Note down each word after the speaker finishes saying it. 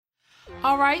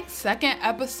All right, second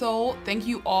episode. Thank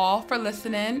you all for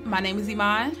listening. My name is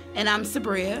Iman. And I'm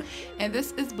Sabria. And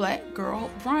this is Black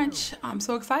Girl Brunch. I'm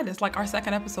so excited. It's like our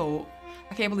second episode.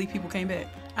 I can't believe people came back.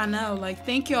 I know.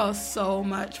 Thank y'all so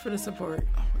much for the support.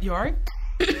 You all right?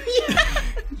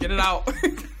 Get it out.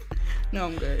 No,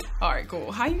 I'm good. All right,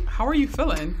 cool. How are you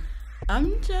feeling?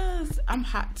 I'm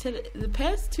hot today. The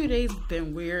past 2 days have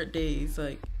been weird days.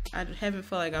 I haven't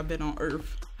felt like I've been on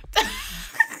Earth.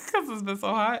 Because it's been so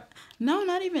hot? No,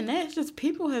 not even that. It's just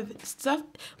people have stuff,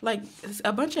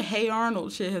 a bunch of Hey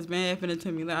Arnold shit has been happening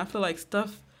to me. I feel like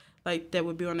stuff like that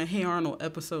would be on a Hey Arnold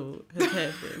episode has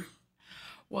happened.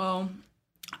 Well,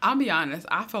 I'll be honest.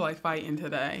 I feel like fighting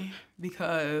today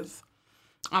because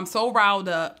I'm so riled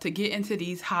up to get into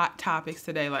these hot topics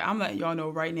today. I'm letting y'all know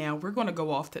right now, we're going to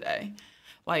go off today.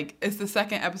 It's the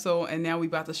second episode, and now we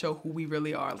about to show who we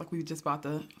really are. We just about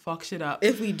to fuck shit up.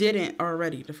 If we didn't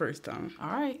already the first time. All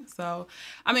right. So,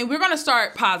 we're going to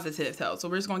start positive, though. So,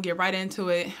 we're just going to get right into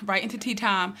it, right into tea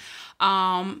time.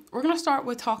 We're going to start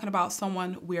with talking about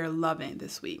someone we're loving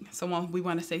this week. Someone we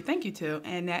want to say thank you to,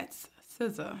 and that's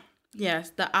SZA.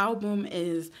 Yes, the album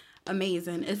is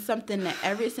amazing. It's something that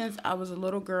ever since I was a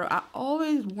little girl, I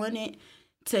always wanted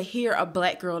to hear a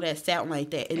black girl that sound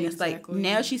like that. And exactly. It's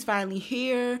now she's finally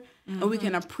here, and we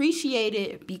can appreciate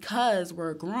it because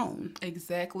we're grown.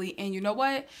 Exactly. And you know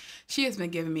what? She has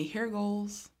been giving me hair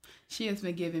goals. She has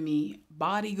been giving me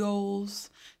body goals.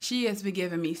 She has been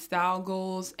giving me style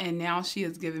goals. And now she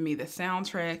has given me the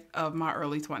soundtrack of my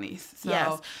early 20s. So,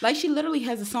 yes. She literally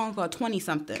has a song called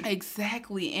 20-something.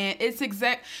 Exactly. And it's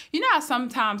you know how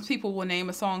sometimes people will name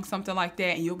a song something like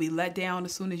that and you'll be let down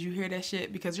as soon as you hear that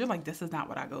shit because you're like, this is not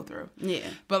what I go through. Yeah.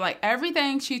 But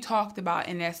everything she talked about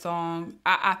in that song,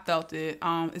 I felt it.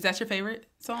 Is that your favorite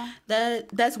song?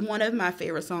 That's one of my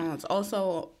favorite songs.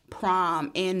 Also,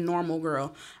 Prom and Normal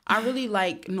Girl. I really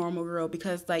like Normal Girl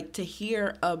because to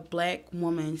hear a black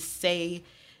woman say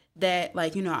that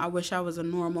I wish I was a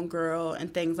normal girl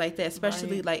and things like that,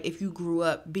 especially right. If you grew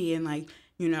up being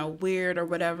weird or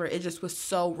whatever, it just was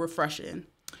so refreshing.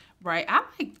 Right. I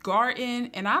like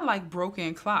Garden and I like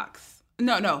Broken Clocks.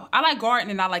 No. I like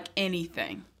Garden and I like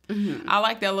Anything. Mm-hmm. I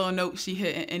like that little note she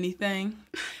hit in Anything.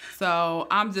 So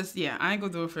I'm just, I ain't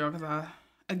gonna do it for y'all because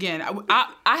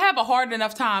I have a hard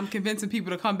enough time convincing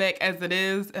people to come back as it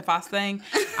is. If I sing,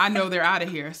 I know they're out of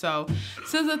here. So,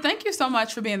 SZA, thank you so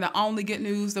much for being the only good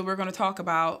news that we're going to talk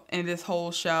about in this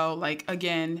whole show.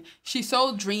 Again, she's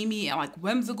so dreamy and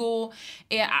whimsical,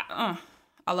 and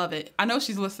I love it. I know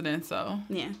she's listening, so.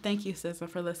 Yeah, thank you, SZA,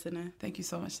 for listening. Thank you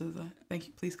so much, SZA. Thank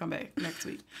you. Please come back next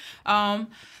week.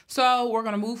 So we're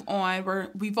going to move on.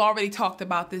 We've already talked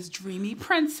about this dreamy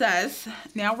princess.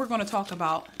 Now we're going to talk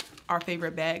about our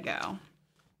favorite bad gal,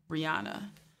 Rihanna.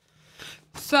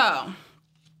 So,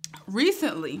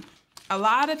 recently, a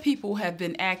lot of people have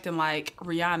been acting like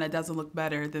Rihanna doesn't look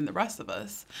better than the rest of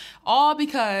us. All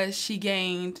because she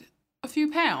gained a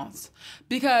few pounds.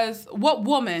 Because what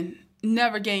woman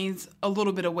never gains a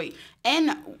little bit of weight?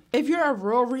 And if you're a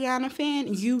real Rihanna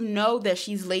fan, you know that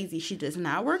she's lazy. She does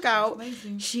not work out.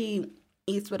 She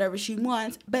eats whatever she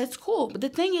wants, but it's cool. But the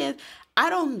thing is, I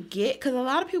don't get, because a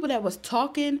lot of people that was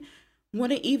talking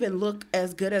wouldn't even look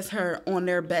as good as her on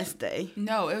their best day.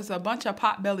 No, it was a bunch of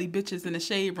pot-belly bitches in the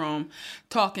shade room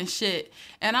talking shit.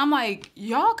 And I'm like,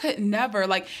 y'all could never,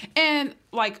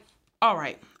 all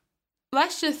right,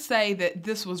 let's just say that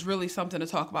this was really something to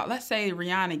talk about. Let's say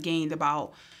Rihanna gained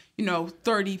about,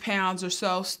 30 pounds or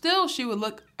so. Still, she would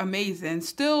look amazing.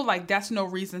 Still, that's no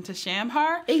reason to sham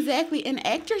her. Exactly. And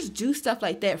actors do stuff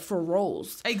like that for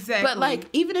roles. Exactly. But,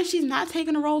 even if she's not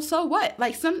taking a role, so what?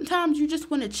 Sometimes you just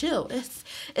want to chill.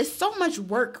 It's so much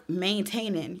work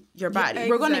maintaining your body. Yeah,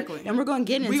 exactly. We're going to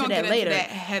get into that later. Into that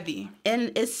heavy.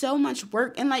 And it's so much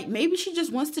work. And, maybe she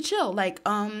just wants to chill.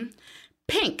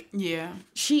 Pink. Yeah.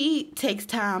 She takes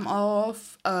time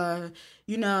off.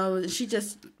 She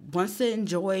just wants to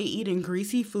enjoy eating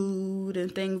greasy food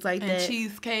and things like that. And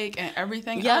cheesecake and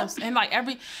everything else. And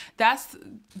that's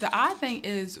the odd thing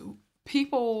is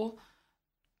people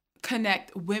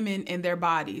connect women in their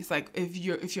bodies. If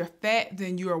you're fat,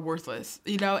 then you are worthless,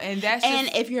 and that's just...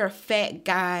 And if you're a fat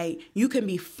guy, you can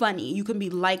be funny, you can be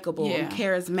likable and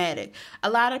charismatic. A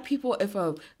lot of people, if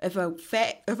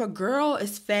a girl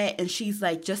is fat and she's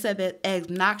just as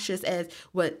obnoxious as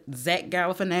what Zach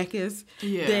Galifianakis,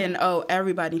 then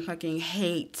everybody fucking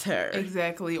hates her.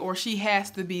 Exactly. Or she has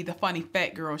to be the funny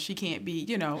fat girl. She can't be,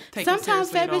 taken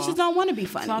Sometimes seriously fat bitches don't want to be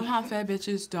funny. Sometimes fat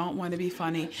bitches don't want to be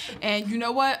funny. And you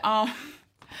know what?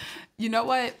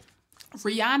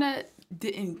 Rihanna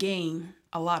didn't gain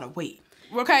a lot of weight.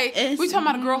 Okay, we talking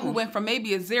about a girl who went from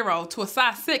maybe a 0 to a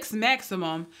size 6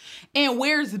 maximum and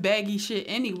wears baggy shit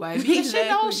anyway. Because she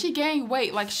knows she gained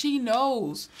weight. Like, she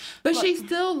knows. But she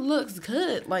still looks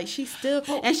good. Like, she's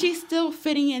still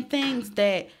fitting in things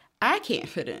that I can't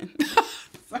fit in.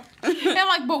 And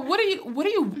like, but what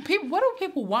do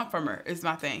people want from her is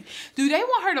my thing. Do they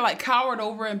want her to like cower it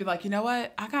over and be like, you know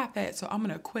what? I got that, so I'm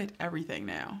going to quit everything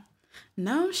now.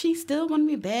 No, she's still going to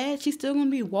be bad. She's still going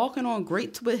to be walking on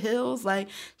Great Twin Hills. Like,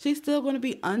 she's still going to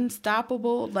be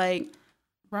unstoppable. Like,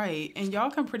 right. And y'all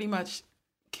can pretty much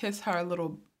kiss her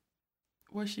little.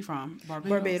 Where's she from?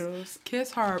 Barbados.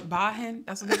 Kiss her bahin.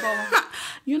 That's what they call her.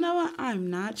 You know what? I'm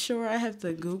not sure. I have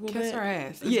to Google it. Kiss her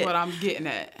ass is what I'm getting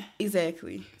at.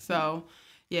 Exactly. So,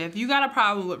 yeah, if you got a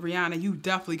problem with Rihanna, you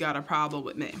definitely got a problem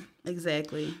with me.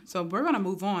 Exactly. So we're going to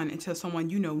move on into someone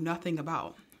you know nothing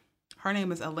about. Her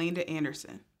name is Alaina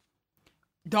Anderson.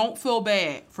 Don't feel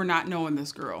bad for not knowing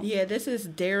this girl. Yeah, this is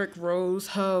Derrick Rose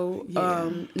ho. Yeah.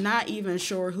 Not even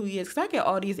sure who he is. Because I get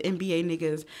all these NBA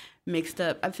niggas mixed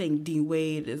up. I think D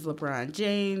Wade is LeBron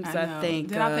James. I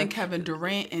think Kevin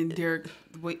Durant and Derrick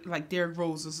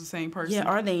Rose is the same person. Yeah,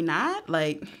 are they not?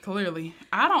 Like, clearly.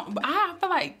 I feel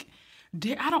like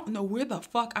I don't know where the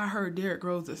fuck I heard Derrick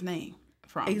Rose's name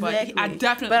from. Exactly. But I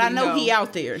definitely But I know he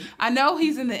out there. I know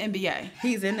he's in the NBA.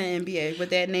 He's in the NBA.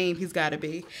 With that name, he's got to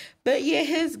be. But yeah,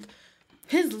 his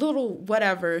little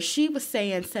whatever, she was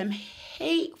saying some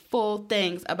hateful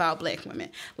things about black women.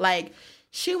 Like,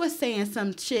 she was saying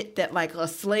some shit that like a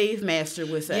slave master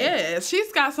would say. Yeah,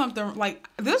 she's got something like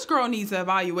this girl needs an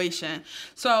evaluation.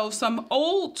 So some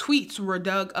old tweets were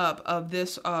dug up of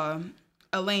this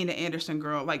Alaina Anderson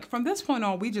girl. Like, from this point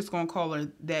on, we just gonna call her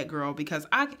that girl because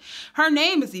her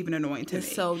name is even annoying to me.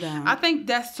 It's so dumb. I think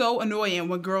that's so annoying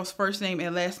when girls' first name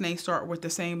and last name start with the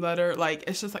same letter. Like,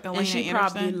 it's just like Alaina Anderson. And she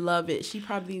probably loved it. She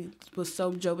probably was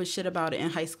so Joba shit about it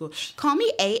in high school. Call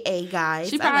me AA, guys.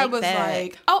 She probably was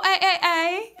like, oh,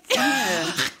 AAA.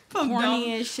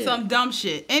 Yeah. Some dumb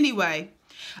shit. Anyway,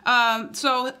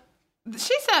 so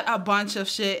she said a bunch of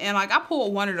shit, and like I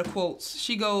pulled one of the quotes.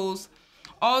 She goes,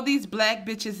 all these black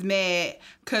bitches mad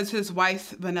because his wife's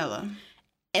vanilla.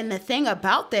 And the thing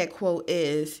about that quote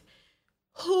is,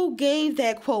 who gave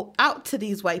that quote out to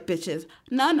these white bitches?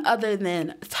 None other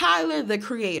than Tyler, the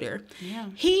Creator. Yeah.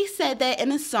 He said that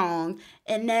in a song,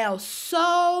 and now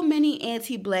so many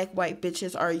anti-black white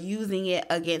bitches are using it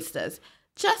against us,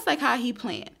 just like how he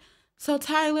planned. So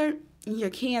Tyler, you're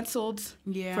canceled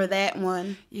for that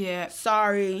one. Yeah.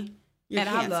 Sorry. And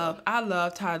I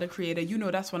love Tyler, the Creator. You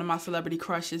know that's one of my celebrity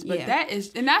crushes. But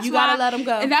that's you why gotta let him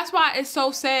go. And that's why it's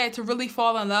so sad to really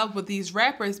fall in love with these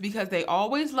rappers because they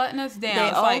always letting us down. They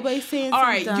it's always like, saying all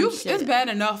right, some dumb shit. It's bad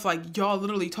enough like y'all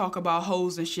literally talk about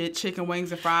hoes and shit, chicken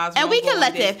wings and fries. And we can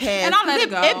let that pass. And I let it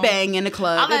go. It bang in the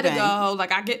club. I let it go.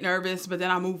 Like, I get nervous, but then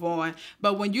I move on.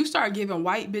 But when you start giving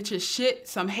white bitches shit,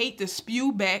 some hate to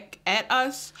spew back at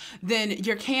us, then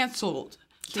you're canceled.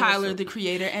 Tyler, the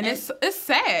Creator, and it's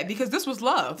sad because this was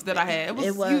love that I had.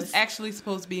 He was actually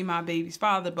supposed to be my baby's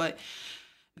father, but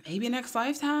maybe next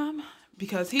lifetime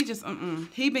because he just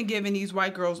he been giving these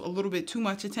white girls a little bit too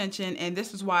much attention, and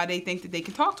this is why they think that they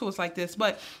can talk to us like this.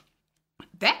 But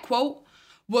that quote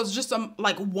was just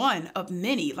like one of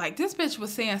many. Like, this bitch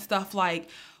was saying stuff like,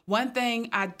 one thing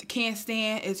I can't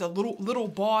stand is a little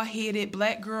bald-headed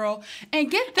black girl. And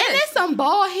get this. And there's some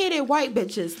bald-headed white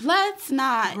bitches. Let's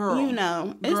not,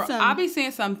 I be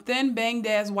seeing some thin,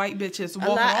 banged-ass white bitches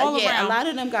walking all around. Yeah, a lot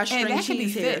of them got string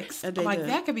cheese hair. And that could be fixed.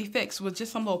 That could be fixed with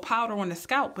just some little powder on the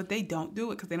scalp, but they don't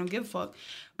do it because they don't give a fuck.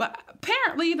 But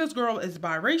apparently this girl is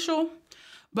biracial,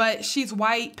 but she's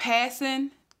white,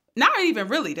 passing. Not even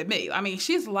really to me. I mean,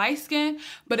 she's light-skinned,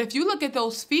 but if you look at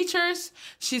those features,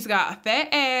 she's got a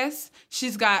fat ass,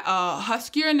 she's got a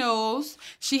huskier nose,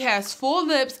 she has full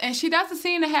lips, and she doesn't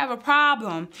seem to have a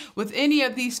problem with any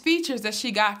of these features that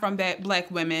she got from that black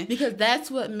women. Because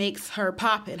that's what makes her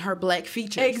poppin', her black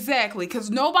features. Exactly, because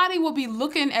nobody will be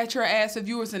looking at your ass if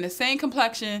you was in the same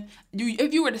complexion,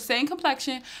 if you were the same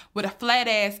complexion with a flat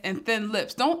ass and thin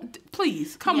lips.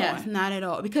 Please, come on. Yes, not at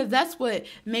all. Because that's what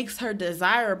makes her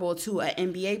desirable to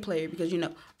an NBA player, because a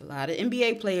lot of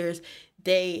NBA players,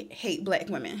 they hate black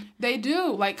women. They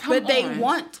do. Like, come on. But they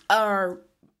want our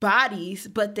bodies,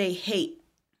 but they hate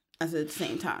us at the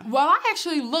same time. Well, I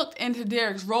actually looked into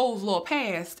Derrick Rose's little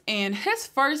past, and his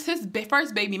first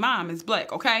baby mom is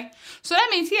black, okay? So that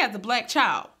means he has a black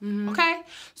child, okay?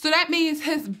 So that means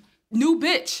his new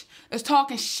bitch is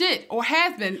talking shit or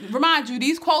has been. Remind you,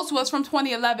 these quotes was from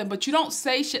 2011, but you don't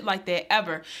say shit like that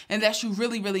ever unless you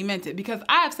really, really meant it. Because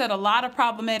I have said a lot of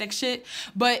problematic shit,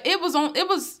 but it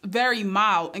was very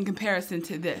mild in comparison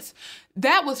to this.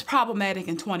 That was problematic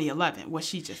in 2011, what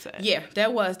she just said. Yeah,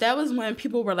 that was when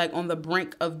people were like on the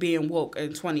brink of being woke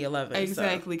in 2011.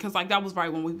 Exactly, because like that was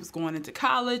right when we was going into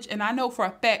college, and I know for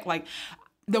a fact, like,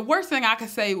 the worst thing I could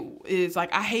say is,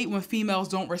 like, I hate when females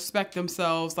don't respect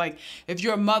themselves. Like, if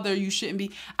you're a mother, you shouldn't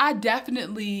be. I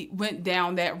definitely went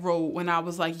down that road when I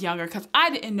was, like, younger because I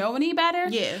didn't know any better.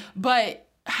 Yeah. But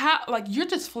how, like, you're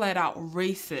just flat out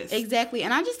racist. Exactly.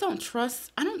 And I just don't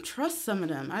trust some of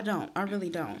them. I really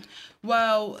don't.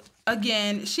 Well,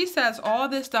 again, she says all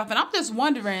this stuff, and I'm just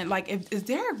wondering, like, is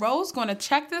Derrick Rose going to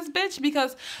check this bitch?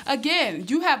 Because, again,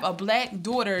 you have a black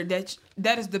daughter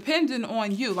that is dependent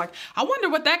on you. Like, I wonder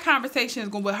what that conversation is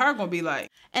with her going to be like.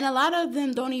 And a lot of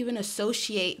them don't even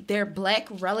associate their black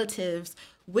relatives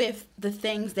with the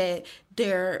things that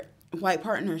their white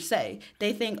partners say.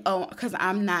 They think, oh, because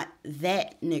I'm not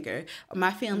that nigger.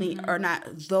 My family are not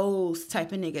those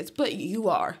type of niggas. But you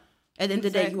are. At the end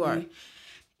of the day, you are.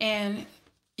 And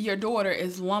your daughter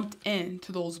is lumped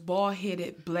into those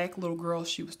bald-headed black little girls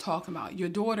she was talking about. Your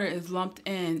daughter is lumped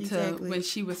into when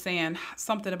she was saying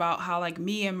something about how, like,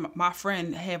 me and my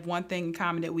friend have one thing in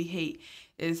common that we hate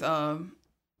is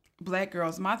black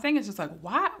girls. My thing is just like,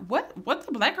 why? What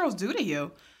do black girls do to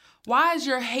you? Why is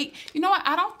your hate? You know what?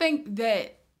 I don't think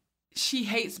that she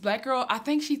hates black girl. I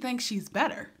think she thinks she's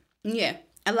better. Yeah.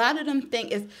 A lot of them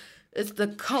think it's the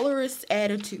colorist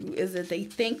attitude is that they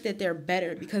think that they're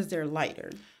better because they're lighter.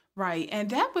 Right.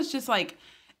 And that was just like,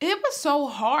 it was so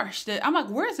harsh that I'm like,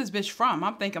 where's this bitch from?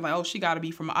 I'm thinking like, oh, she got to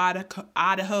be from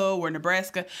Idaho or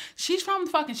Nebraska. She's from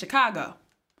fucking Chicago.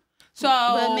 So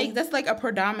but that's like a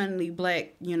predominantly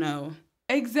black,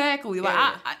 Exactly. Like,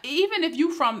 I, even if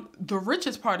you from the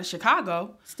richest part of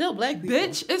Chicago, still black people.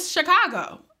 Bitch, it's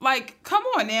Chicago. Like, come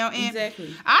on now. And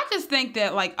exactly. I just think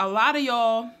that, like, a lot of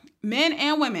y'all, men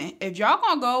and women, if y'all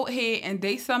gonna go ahead and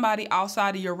date somebody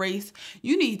outside of your race,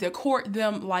 you need to court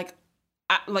them like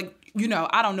I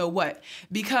don't know what.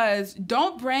 Because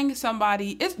don't bring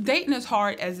somebody, dating is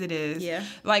hard as it is. Yeah.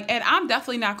 Like, and I'm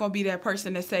definitely not gonna be that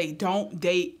person to say, don't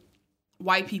date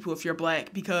white people if you're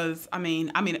black, because I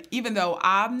mean, even though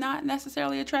I'm not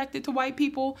necessarily attracted to white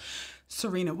people,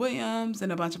 Serena Williams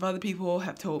and a bunch of other people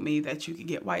have told me that you can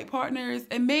get white partners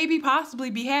and maybe possibly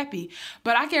be happy.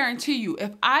 But I guarantee you,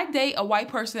 if I date a white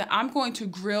person, I'm going to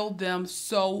grill them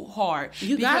so hard.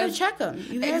 You gotta check them.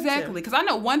 Exactly. Because I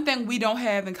know one thing we don't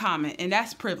have in common, and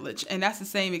that's privilege. And that's the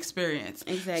same experience.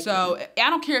 Exactly. So I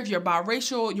don't care if you're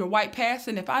biracial, you're white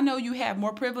passing. If I know you have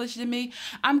more privilege than me,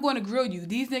 I'm going to grill you.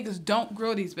 These niggas don't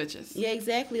grill these bitches. Yeah,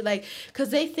 exactly. Like,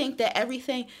 because they think that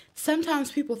everything, sometimes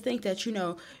people think that,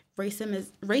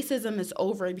 racism is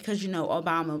over because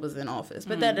Obama was in office,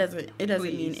 but that doesn't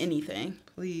mean anything.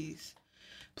 Please.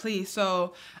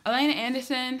 So Elena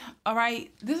Anderson, all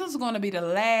right, this is going to be the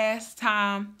last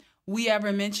time we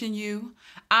ever mention you.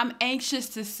 I'm anxious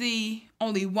to see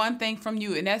only one thing from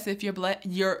you, and that's if you're black,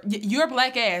 you're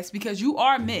black ass, because you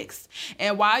are mixed.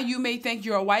 And while you may think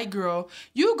you're a white girl,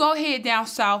 you go ahead down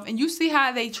south and you see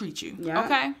how they treat you. Yeah.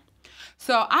 Okay.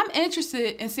 So I'm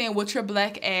interested in seeing what your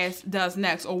black ass does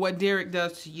next, or what Derrick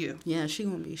does to you. Yeah, she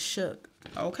gonna be shook.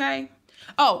 Okay.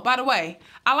 Oh, by the way,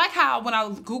 I like how when I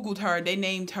Googled her, they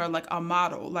named her like a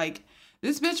model. Like,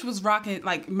 this bitch was rocking,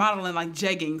 like, modeling like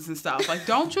jeggings and stuff. Like,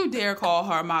 don't you dare call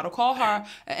her a model. Call her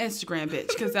an Instagram bitch,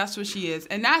 because that's what she is.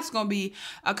 And that's going to be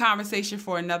a conversation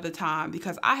for another time,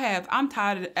 because I'm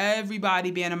tired of everybody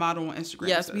being a model on Instagram.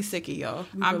 Yes, we sick of y'all.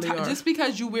 Just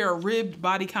because you wear a ribbed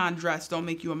bodycon dress don't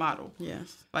make you a model.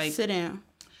 Yes. Like, sit down.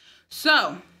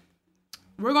 So,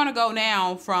 we're going to go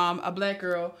now from a black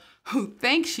girl who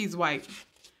thinks she's white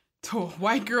to a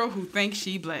white girl who thinks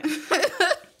she black.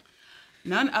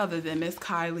 None other than Miss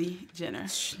Kylie Jenner.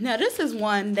 Now, this is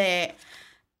one that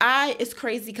it's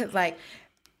crazy because, like,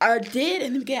 I did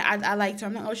in the beginning, I liked her.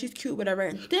 I'm like, oh, she's cute, whatever.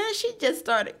 And then she just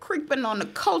started creeping on the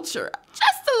culture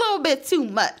just a little bit too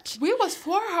much. We was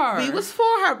for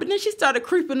her. But then she started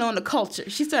creeping on the culture.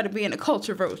 She started being a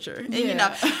culture vulture. And,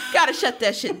 gotta shut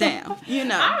that shit down,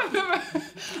 I remember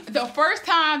the first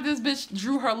time this bitch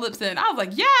drew her lips in, I was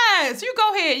like, yes, you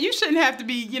go ahead. You shouldn't have to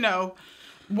be,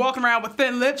 walking around with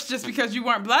thin lips just because you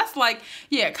weren't blessed. Like,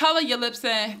 yeah, color your lips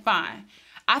in, fine.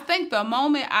 I think the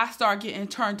moment I started getting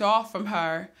turned off from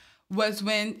her was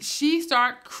when she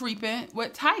started creeping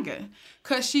with Tyga.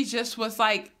 Because she just was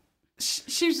like,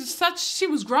 she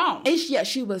was grown.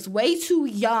 She was way too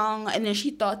young, and then she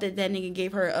thought that nigga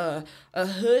gave her a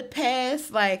hood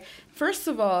pass. Like, first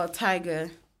of all,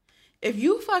 Tyga, if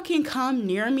you fucking come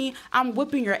near me, I'm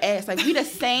whipping your ass. Like, we the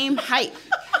same height,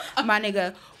 my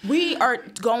nigga. We are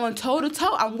going toe to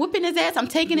toe. I'm whipping his ass. I'm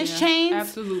taking his chains.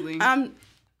 Absolutely.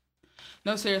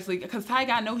 No, seriously, because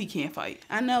Tyga, I know he can't fight.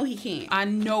 I know he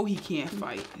can't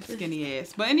fight. Skinny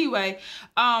ass. But anyway,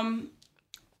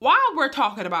 while we're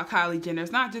talking about Kylie Jenner,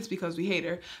 it's not just because we hate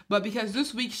her, but because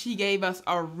this week she gave us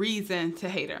a reason to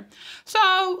hate her.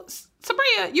 So,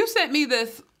 Sabria, you sent me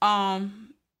this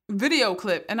video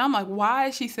clip, and I'm like, why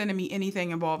is she sending me anything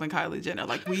involving Kylie Jenner?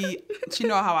 Like, she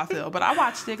know how I feel. But I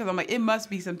watched it because I'm like, it must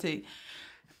be some tea.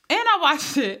 And I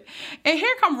watched it, and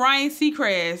here come Ryan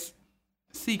Seacrest.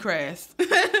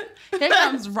 Here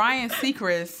comes Ryan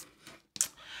Seacrest,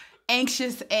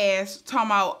 anxious ass, talking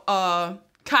about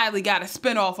Kylie got a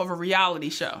spinoff of a reality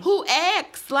show. Who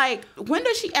acts like, when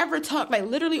does she ever talk? Like,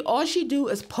 literally all she do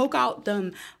is poke out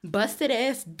them busted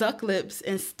ass duck lips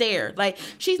and stare. Like,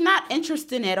 she's not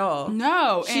interested at all.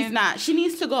 No, she's not. She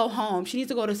needs to go home. She needs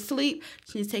to go to sleep.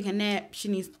 She needs to take a nap. She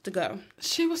needs to go.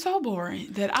 She was so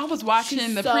boring that I was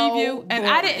watching the preview and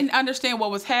I didn't understand what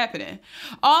was happening.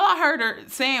 All I heard her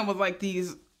saying was like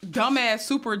these dumbass,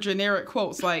 super generic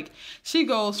quotes. Like, she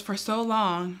goes, "For so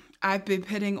long, I've been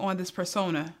putting on this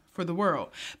persona for the world."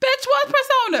 Bitch, what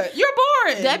persona? You're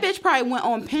boring. That bitch probably went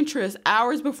on Pinterest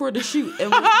hours before the shoot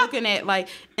and was looking at like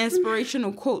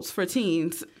inspirational quotes for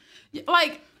teens.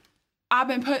 Like, I've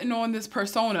been putting on this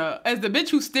persona as the bitch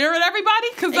who stare at everybody,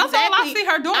 because that's all I see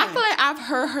her doing. I feel like I've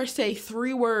heard her say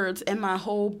 3 words in my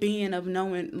whole being of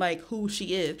knowing like who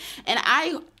she is, and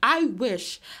I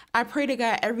pray to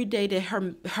God every day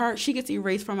that she gets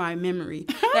erased from my memory.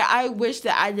 That I wish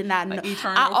that I did not know.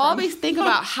 I always think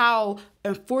about how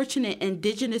unfortunate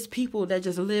indigenous people that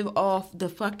just live off the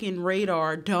fucking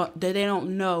radar that they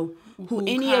don't know who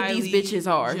any Kylie of these bitches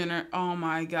are. Jenner. Oh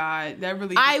my God, that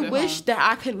really. I wish that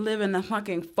I could live in the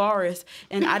fucking forest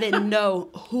and I didn't know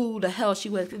who the hell she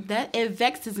was. That it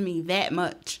vexes me that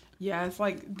much. Yeah, it's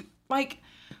like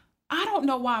I don't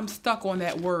know why I'm stuck on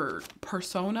that word,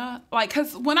 persona. Like,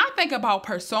 because when I think about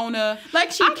persona,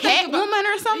 like she Catwoman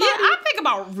or something. Yeah, I think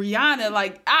about Rihanna.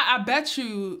 Like, I bet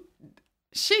you.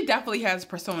 She definitely has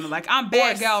persona. Like, I'm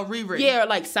Bad Gal Riri. Yeah, or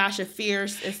like Sasha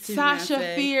Fierce. Sasha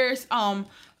Fierce.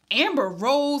 Amber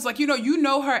Rose, like, you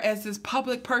know her as this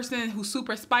public person who's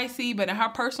super spicy, but in her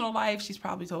personal life, she's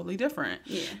probably totally different.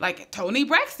 Yeah. Like, Toni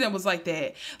Braxton was like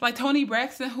that. Like, Toni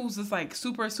Braxton, who's this, like,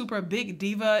 super, super big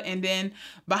diva, and then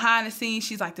behind the scenes,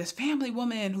 she's, like, this family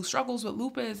woman who struggles with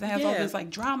lupus and has all this, like,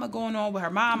 drama going on with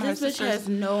her mom and her sisters. This bitch has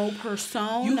no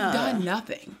persona. You've done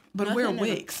nothing but wear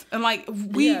wigs. And, like,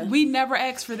 we never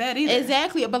asked for that either.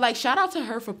 Exactly. But, like, shout out to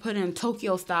her for putting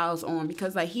Tokyo Styles on,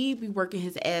 because, like, he be working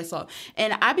his ass off.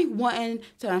 And I be wanting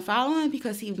to unfollow him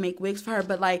because he make wigs for her,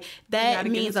 but like that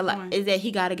means a lot is that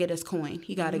he gotta get his coin.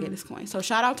 He gotta get his coin. So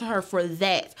shout out to her for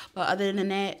that. But other than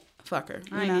that, fuck her.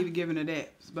 I ain't even giving her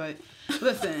that. But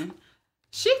listen,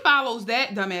 she follows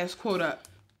that dumbass quote up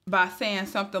by saying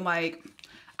something like,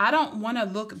 "I don't want to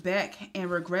look back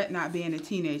and regret not being a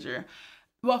teenager."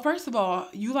 Well, first of all,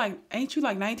 ain't you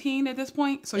like 19 at this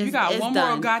point? So you got one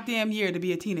more goddamn year to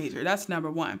be a teenager. That's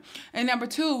number one. And number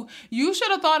two, you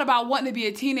should have thought about wanting to be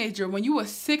a teenager when you were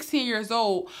 16 years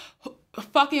old,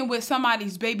 fucking with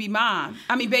somebody's baby dad.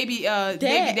 Baby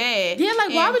dad. Yeah,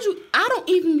 like, why would you? I don't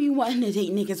even be wanting to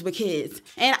date niggas with kids.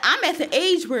 And I'm at the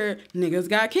age where niggas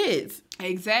got kids.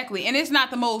 Exactly. And it's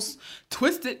not the most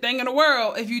twisted thing in the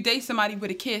world if you date somebody with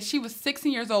a kid. She was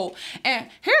 16 years old. And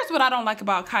here's what I don't like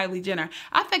about Kylie Jenner.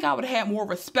 I think I would have had more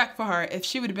respect for her if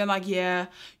she would have been like, yeah,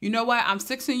 you know what? I'm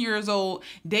 16 years old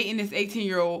dating this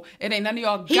 18-year-old. It ain't none of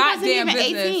y'all goddamn business. He wasn't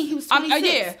even 18. He was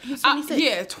 26. He was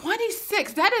 26.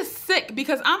 26. That is sick,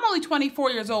 because I'm only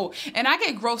 24 years old. And I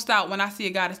get grossed out when I see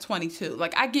a guy that's 22.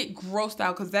 Like, I get grossed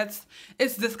out because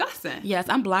it's disgusting. Yes,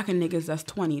 I'm blocking niggas that's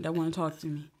 20 that want to talk to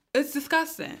me. It's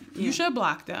disgusting. Yeah. You should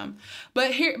block them.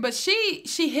 But she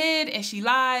hid and she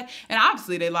lied, and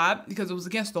obviously they lied because it was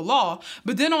against the law.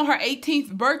 But then on her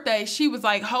 18th birthday, she was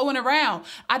like hoeing around.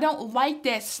 I don't like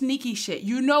that sneaky shit.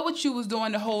 You know what you was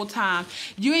doing the whole time.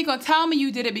 You ain't gonna tell me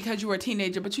you did it because you were a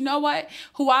teenager. But you know what?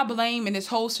 Who I blame in this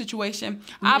whole situation?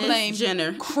 I blame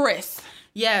Jenner. Chris.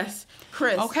 Yes,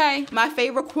 Chris. Okay. My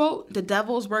favorite quote: "The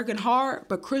devil's working hard,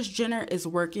 but Kris Jenner is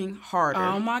working harder."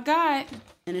 Oh my God.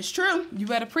 And it's true. You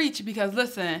better preach, because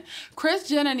listen, Kris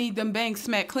Jenner need them bangs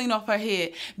smacked clean off her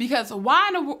head. Because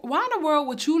why in the world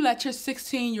would you let your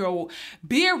 16-year-old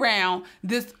be around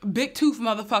this big tooth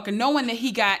motherfucker, knowing that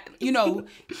he got,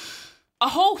 a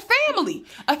whole family,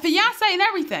 a fiance and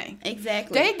everything?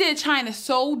 Exactly. They did China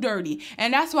so dirty,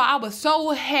 and that's why I was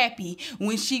so happy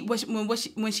when she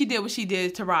did what she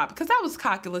did to Rob, because that was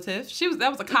calculative.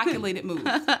 That was a calculated move.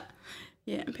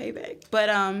 Yeah, and payback.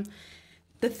 But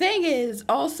the thing is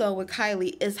also with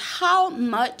Kylie is how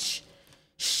much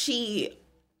she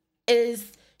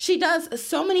does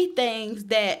so many things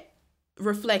that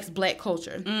reflects black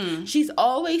culture. She's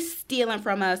always stealing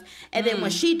from us, and then when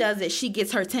she does it, she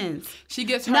gets her tens. She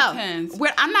gets her tens.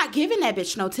 I'm not giving that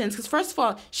bitch no tens because first of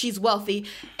all, she's wealthy,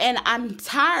 and I'm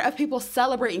tired of people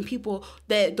celebrating people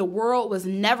that the world was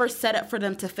never set up for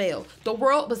them to fail. The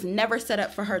world was never set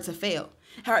up for her to fail.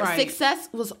 Her success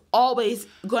was always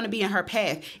going to be in her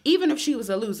path, even if she was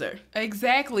a loser.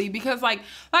 Exactly, because like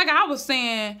I was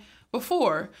saying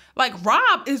before, like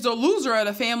Rob is the loser of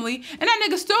the family, and that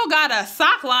nigga still got a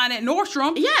sock line at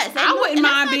Nordstrom. Yes, I wouldn't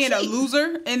mind being a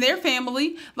loser in their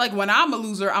family. Like when I'm a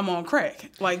loser, I'm on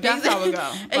crack. Like that's how it go.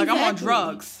 Like exactly. I'm on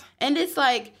drugs. And it's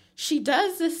like she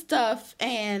does this stuff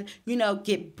and,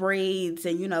 get braids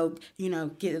and, get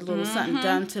a little something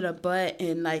done to the butt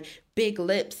and like big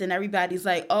lips, and everybody's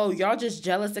like, oh, y'all just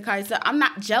jealous of Kylie. I'm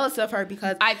not jealous of her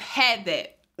because I've had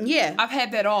that. Yeah. I've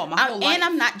had that all my whole life. And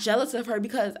I'm not jealous of her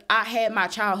because I had my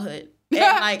childhood. And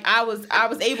like I was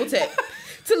able to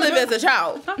live as a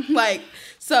child. Like,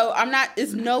 so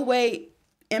there's no way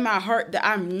in my heart that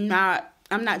I'm not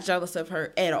jealous of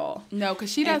her at all. No,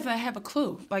 because she doesn't have a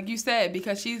clue, like you said,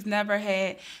 because she's never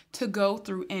had to go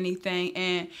through anything.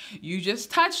 And you just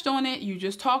touched on it. You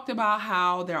just talked about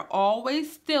how they're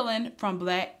always stealing from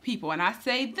black people. And I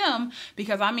say them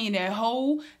because I mean that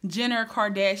whole Jenner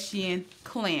Kardashian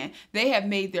clan. They have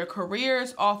made their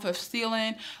careers off of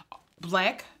stealing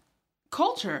black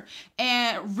culture.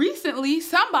 And recently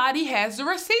somebody has the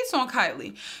receipts on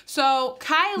Kylie. So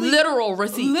Kylie, literal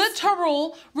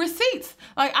receipts.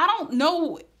 Like I don't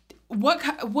know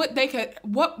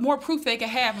what more proof they could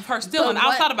have of her stealing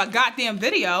outside of a goddamn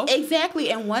video. Exactly.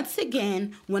 And once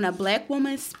again, when a black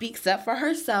woman speaks up for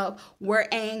herself, we're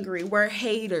angry, we're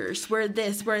haters, we're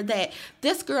this, we're that.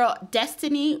 This girl,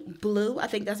 Destiny Blue, I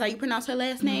think that's how you pronounce her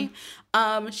last name.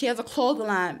 She has a clothing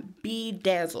line,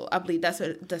 Bedazzle. I believe that's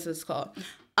what it's called.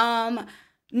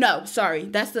 No, sorry,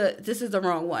 this is the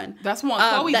wrong one. That's one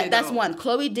Chloe did. That's one.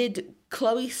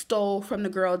 Chloe stole from the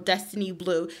girl Destiny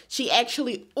Blue. She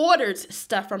actually ordered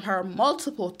stuff from her,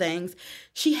 multiple things.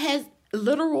 She has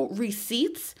literal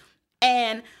receipts,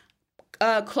 and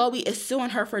Chloe is suing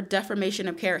her for defamation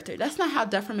of character. That's not how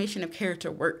defamation of character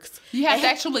works. You have to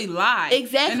actually lie.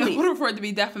 Exactly. In order for it to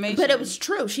be defamation. But it was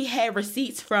true. She had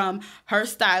receipts from her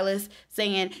stylist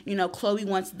saying, Chloe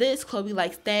wants this, Chloe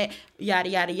likes that, yada,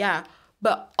 yada, yada.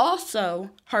 But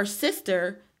also, her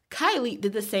sister, Kylie,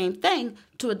 did the same thing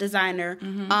to a designer.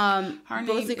 Her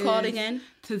what was it called again?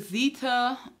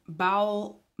 Tazita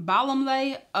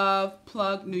Balamle of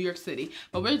Plug, New York City.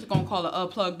 But we're just going to call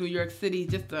it Plug, New York City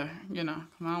just to, I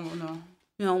don't know.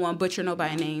 You don't want to butcher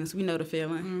nobody's names. We know the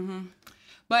feeling.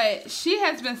 But she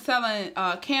has been selling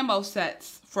camo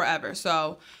sets forever.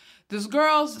 So this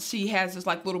girl, she has this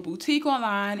like little boutique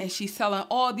online, and she's selling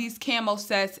all these camo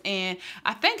sets. And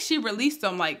I think she released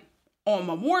them like on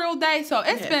Memorial Day. So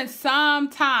it's been some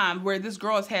time where this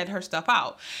girl has had her stuff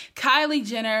out. Kylie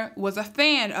Jenner was a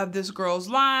fan of this girl's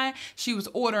line. She was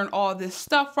ordering all this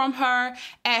stuff from her,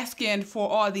 asking for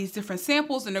all these different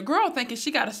samples. And the girl, thinking she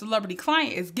got a celebrity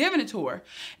client, is giving it to her.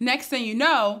 Next thing you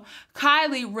know,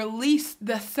 Kylie released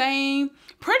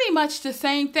pretty much the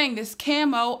same thing, this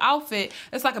camo outfit.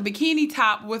 It's like a bikini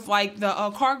top with like the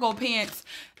cargo pants,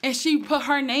 and she put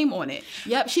her name on it.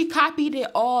 Yep, she copied it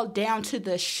all down to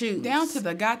the shoes. Down to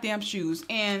the goddamn shoes.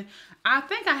 And I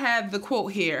think I have the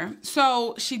quote here.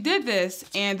 So she did this,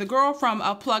 and the girl from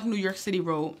Plug, New York City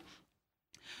wrote,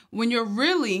 "When you're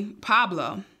really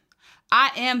Pablo, I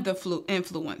am the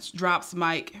influence," drops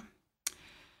Mike.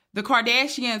 "The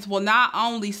Kardashians will not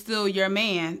only steal your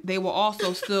man, they will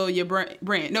also steal your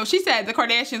brand." No, she said the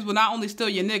Kardashians will not only steal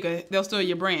your nigga, they'll steal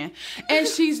your brand. And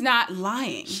she's not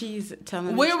lying. She's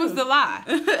telling Where was the lie?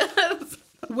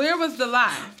 Where was the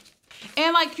lie?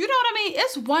 And like, you know what I mean?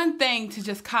 It's one thing to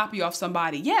just copy off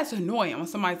somebody. Yeah, it's annoying when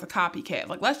somebody's a copycat.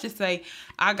 Like, let's just say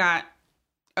I got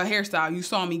a hairstyle, you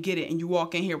saw me get it, and you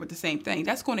walk in here with the same thing.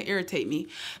 That's going to irritate me.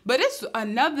 But it's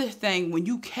another thing when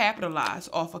you capitalize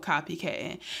off of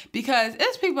copycatting, because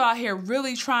it's people out here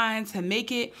really trying to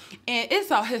make it, and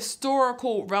it's a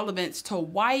historical relevance to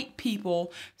white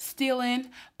people stealing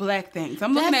black things.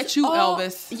 I'm looking at you,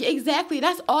 Elvis. Exactly.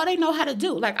 That's all they know how to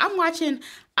do. Like, I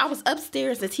was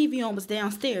upstairs, the TV on was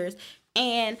downstairs,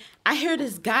 and I hear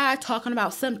this guy talking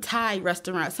about some Thai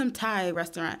restaurant.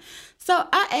 So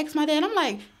I asked my dad, I'm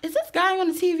like, is this guy on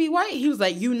the TV white? He was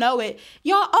like, you know it.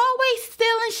 Y'all always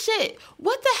stealing shit.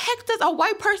 What the heck does a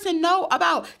white person know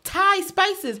about Thai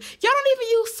spices? Y'all don't even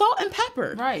use salt and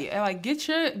pepper. Right. Like, get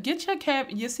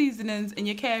your seasonings in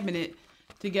your cabinet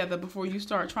together before you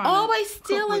start trying always to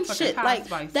stealing cook shit. Thai Like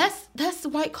spices. that's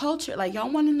white culture. Like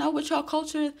y'all want to know what y'all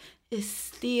culture is? Is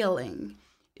stealing.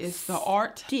 It's the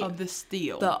art of the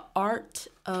steal. The art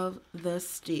of the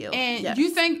steal. And yes. you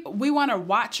think we want to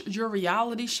watch your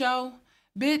reality show?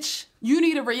 Bitch, you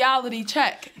need a reality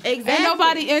check. Exactly. Ain't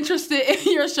nobody interested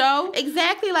in your show.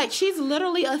 Exactly. Like, she's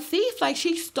literally a thief. Like,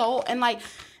 she stole. And, like,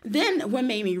 then what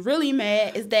made me really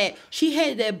mad is that she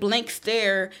had that blank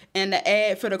stare in the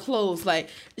ad for the clothes. Like,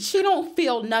 she don't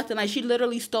feel nothing. Like, she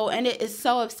literally stole. And it is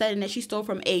so upsetting that she stole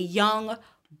from a young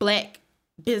black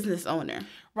business owner.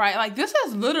 Right, like this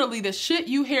is literally the shit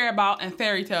you hear about in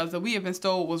fairy tales that we have been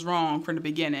told was wrong from the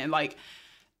beginning. Like,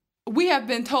 we have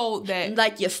been told that...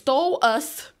 Like, you stole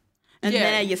us, and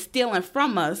then you're stealing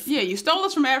from us. Yeah, you stole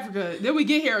us from Africa. Then we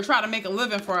get here and try to make a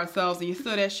living for ourselves, and you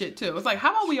steal that shit too. It's like,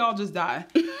 how about we all just die?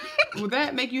 Would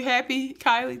that make you happy,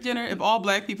 Kylie Jenner, if all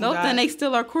black people died? Then they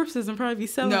steal our corpses and probably be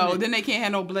selling it. Then they can't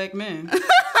have no black men.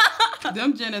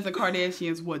 Them Jenners and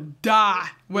Kardashians would die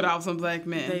without some black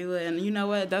men. They would. And you know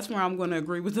what? That's where I'm going to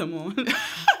agree with them on.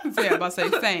 So yeah, I'm about to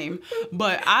say same.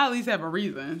 But I at least have a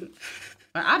reason.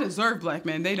 I deserve black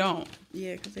men. They don't.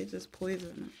 Yeah, because they just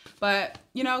poison. But,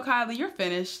 Kylie, you're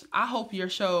finished. I hope your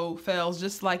show fails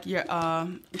just like your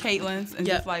Caitlin's and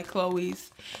just like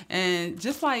Chloe's. And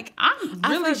just like, I'm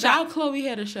really shocked. Chloe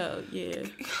had a show, yeah.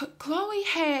 Chloe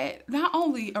had not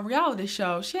only a reality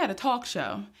show, she had a talk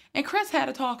show. And Chris had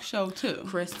a talk show, too.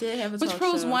 Chris did have a talk show. Which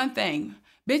proves one thing.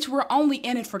 Bitch, we're only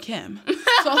in it for Kim.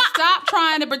 So stop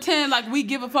trying to pretend like we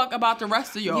give a fuck about the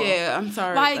rest of y'all. Yeah, I'm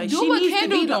sorry. Like do what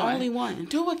Kendall doing. The only one.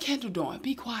 Do what Kendall doing.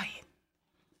 Be quiet.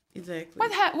 Exactly. What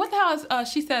the hell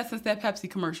has she said since that Pepsi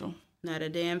commercial? Not a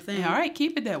damn thing. Yeah, all right,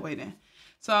 keep it that way then.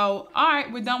 So, all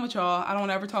right, we're done with y'all. I don't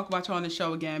want to ever talk about y'all on the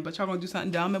show again, but y'all gonna do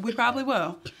something dumb, and we probably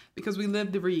will, because we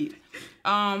live to read.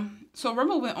 So we're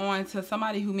moving on to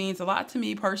somebody who means a lot to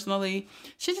me personally.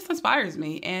 She just inspires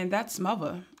me, and that's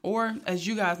Smother, or as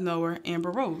you guys know her, Amber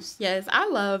Rose. Yes, I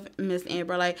love Miss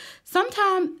Amber. Like,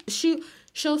 sometimes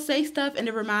she'll say stuff, and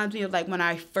it reminds me of, like, when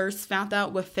I first found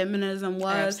out what feminism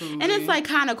was. Absolutely. And it's, like,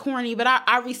 kind of corny, but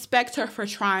I respect her for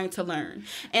trying to learn.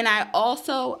 And I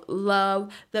also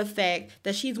love the fact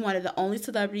that she's one of the only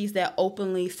celebrities that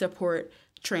openly support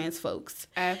trans folks.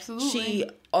 Absolutely. She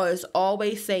is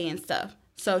always saying stuff.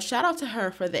 So shout out to her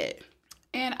for that.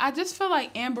 And I just feel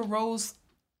like Amber Rose,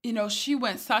 she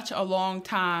went such a long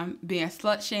time being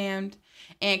slut-shamed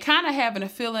and kind of having a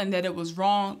feeling that it was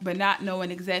wrong, but not knowing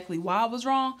exactly why it was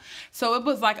wrong. So it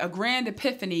was like a grand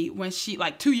epiphany when she,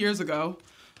 like 2 years ago,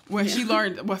 when she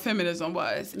learned what feminism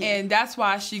was. Yeah. And that's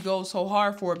why she goes so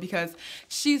hard for it, because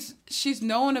she's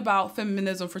known about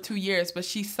feminism for 2 years, but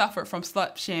she suffered from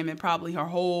slut-shaming probably her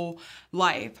whole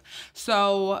life.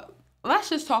 So let's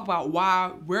just talk about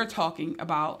why we're talking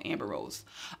about Amber Rose.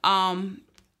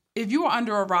 If you were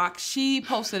under a rock, she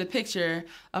posted a picture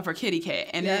of her kitty cat,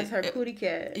 and her kitty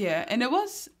cat. Yeah, and it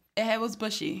was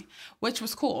bushy, which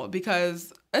was cool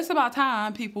because it's about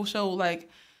time people show like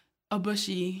a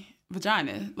bushy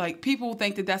vagina. Like, people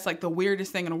think that that's like the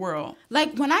weirdest thing in the world.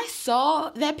 Like, when I saw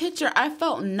that picture, I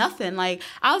felt nothing. Like,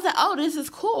 I was like, oh, this is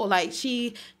cool. Like,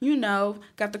 she,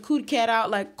 got the cootie cat out.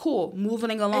 Like, cool,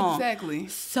 moving along. Exactly.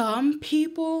 Some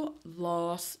people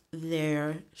lost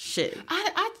their shit.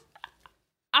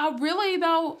 I really,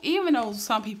 though, even though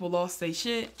some people lost their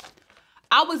shit,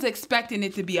 I was expecting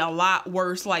it to be a lot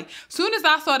worse. Like, soon as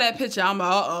I saw that picture, I'm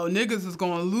like, uh-oh, niggas is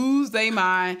going to lose their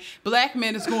mind. Black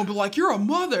men is going to be like, you're a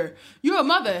mother. You're a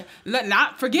mother.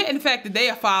 Not forgetting the fact that they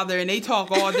a father and they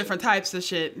talk all different types of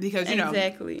shit. Because,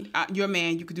 exactly. You're a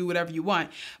man. You can do whatever you want.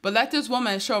 But let this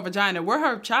woman show a vagina where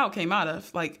her child came out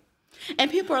of. Like,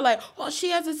 and people are like, "Oh, she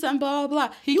has a son, blah blah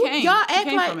blah." Y'all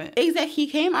act like from it. Exactly, he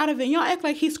came out of it. Y'all act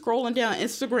like he's scrolling down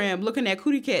Instagram looking at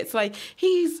cootie cats. Like,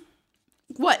 he's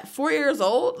 4 years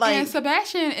old? Like, and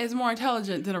Sebastian is more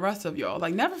intelligent than the rest of y'all.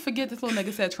 Like, never forget this little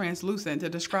nigga said translucent to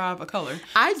describe a color.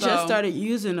 I just started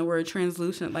using the word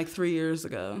translucent like 3 years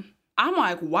ago. I'm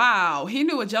like, wow, he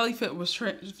knew a jellyfish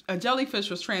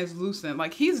was translucent.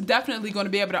 Like, he's definitely going to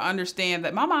be able to understand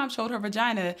that my mom showed her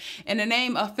vagina in the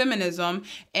name of feminism,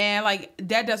 and like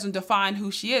that doesn't define who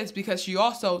she is because she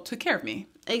also took care of me.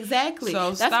 Exactly.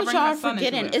 So that's what y'all are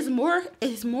forgetting.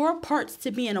 It's more parts to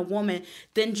being a woman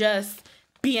than just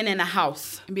being in a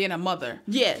house. Being a mother.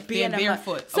 Yeah, being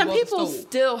barefoot. Some people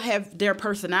still have their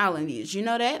personalities. You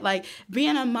know that? Like,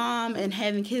 being a mom and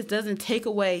having kids doesn't take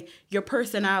away your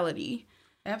personality.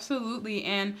 Absolutely.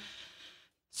 And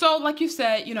so, like you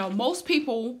said, most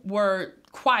people were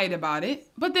quiet about it.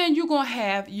 But then you're going to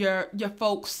have your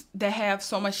folks that have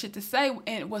so much shit to say.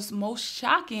 And what's most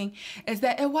shocking is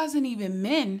that it wasn't even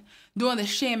men doing the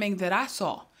shaming that I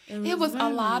saw. It was a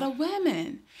lot of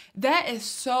women. That is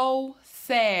so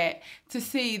sad to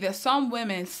see that some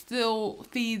women still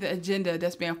feed the agenda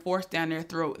that's being forced down their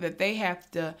throat, that they have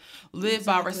to live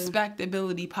by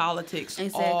respectability politics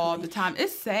all the time.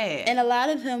 It's sad. And a lot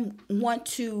of them want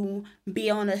to be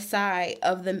on the side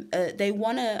of the, they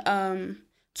want to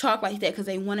talk like that because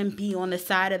they want to be on the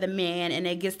side of the man, and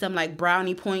it gets them like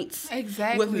brownie points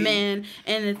with men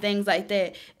and things like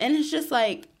that. And it's just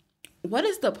like, what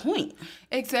is the point?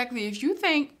 Exactly. If you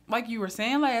think, like you were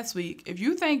saying last week, if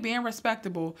you think being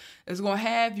respectable is going to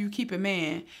have you keep a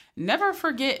man, never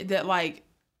forget that, like,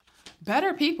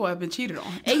 better people have been cheated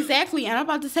on. Exactly. And I'm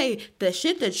about to say, the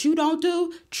shit that you don't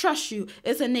do, trust you,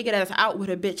 it's a nigga that's out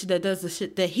with a bitch that does the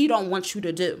shit that he don't want you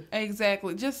to do.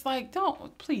 Exactly. Just like,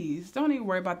 please don't even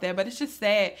worry about that. But it's just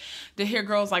sad to hear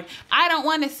girls like, I don't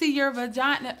want to see your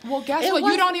vagina. Well, guess what?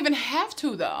 You don't even have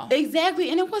to, though.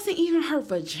 Exactly. And it wasn't even her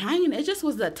vagina. It just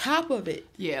was the top of it.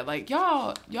 Yeah, like,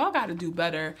 y'all got to do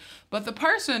better. But the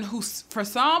person who, for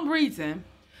some reason,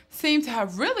 seemed to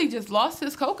have really just lost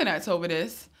his coconuts over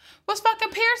this was fucking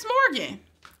Piers Morgan.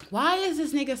 Why is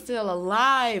this nigga still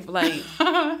alive? Like,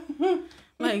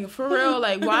 like for real,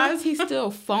 like, why is he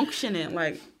still functioning?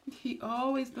 Like, he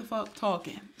always the fuck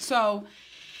talking. So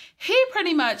he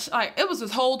pretty much, like, it was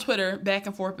this whole Twitter back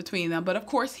and forth between them. But of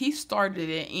course he started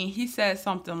it, and he said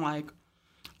something like,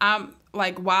 I'm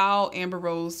like, wow, Amber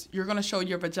Rose, you're going to show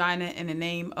your vagina in the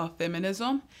name of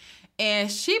feminism.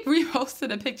 And she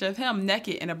reposted a picture of him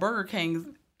naked in a Burger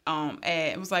King ad.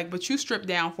 It was like, but you stripped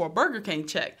down for a Burger King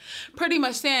check. Pretty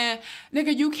much saying,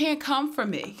 nigga, you can't come for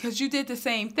me because you did the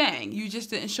same thing. You just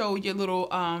didn't show your little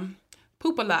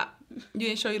poop-a-lot. You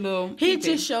didn't show your little He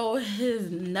just showed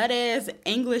his nut-ass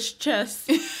English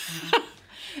chest.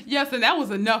 Yes, and that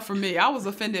was enough for me. I was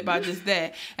offended by just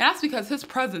that. And that's because his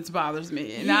presence bothers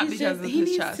me, and not because of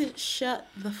his chest. He needs to shut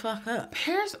the fuck up.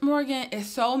 Piers Morgan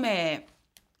is so mad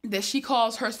that she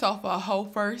calls herself a hoe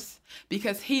first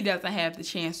because he doesn't have the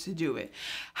chance to do it.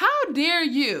 How dare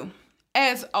you,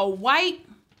 as a white,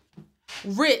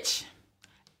 rich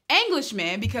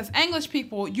Englishman, because English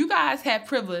people, you guys have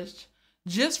privilege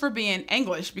just for being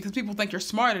English because people think you're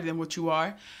smarter than what you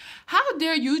are. How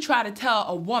dare you try to tell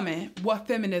a woman what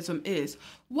feminism is?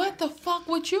 What the fuck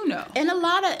would you know? And a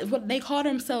lot of what they call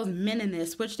themselves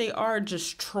meninists, which they are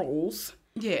just trolls.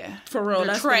 Yeah. For real.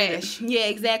 They're trash. Yeah,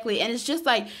 exactly. And it's just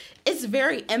like, it's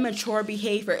very immature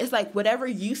behavior. It's like, whatever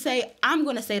you say, I'm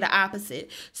going to say the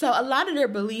opposite. So a lot of their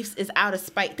beliefs is out of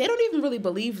spite. They don't even really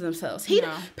believe themselves.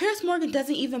 Piers Morgan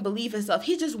doesn't even believe himself.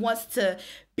 He just wants to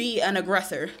be an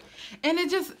aggressor. And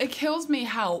it kills me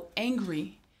how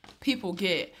angry people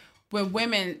get when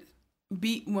women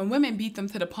beat them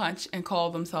to the punch and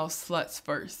call themselves sluts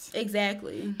first.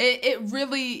 Exactly. It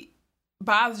really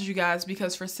bothers you guys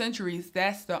because for centuries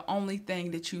that's the only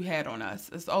thing that you had on us.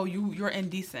 It's you're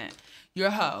indecent, you're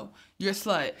a hoe, you're a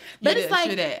slut. But it's like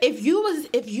if you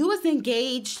was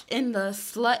engaged in the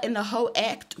slut and the hoe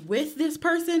act with this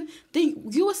person, then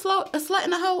you a slut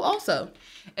and a hoe also.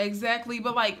 Exactly.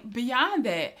 But like beyond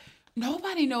that,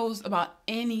 nobody knows about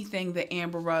anything that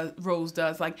Amber Rose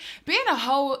does. Like, being a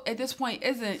hoe at this point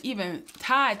isn't even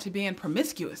tied to being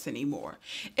promiscuous anymore.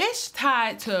 It's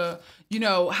tied to,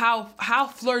 how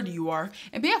flirty you are.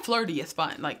 And being flirty is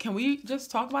fun. Like, can we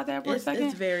just talk about that for a second?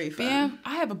 It's very fun.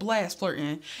 I have a blast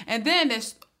flirting. And then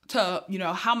it's to,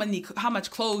 how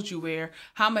much clothes you wear,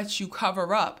 how much you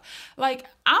cover up. Like,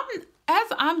 as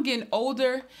I'm getting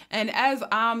older and as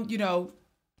I'm,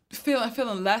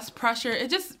 feeling less pressure,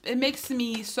 it makes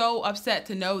me so upset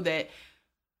to know that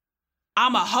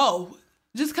I'm a hoe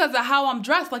just because of how I'm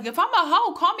dressed. Like, if I'm a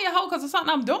hoe, call me a hoe because of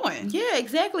something I'm doing. Yeah,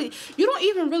 exactly. You don't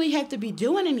even really have to be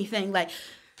doing anything. Like,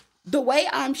 the way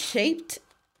I'm shaped,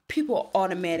 people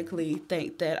automatically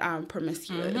think that I'm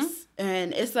promiscuous. Mm-hmm.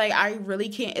 And it's like, I really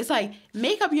can't. It's like,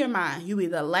 make up your mind. You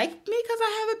either like me because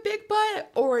I have a big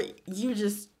butt, or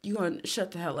you gonna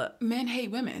shut the hell up. Men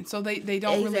hate women, so they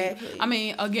don't really. I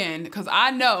mean, again, because I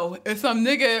know if some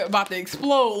nigga about to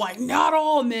explode, like, not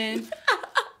all men.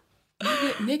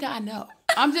 nigga, I know.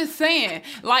 I'm just saying,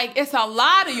 like, it's a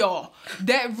lot of y'all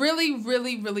that really,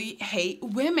 really, really hate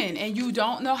women, and you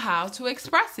don't know how to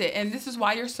express it. And this is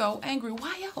why you're so angry.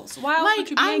 Why else? Why else would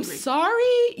you be angry? I'm sorry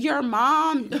your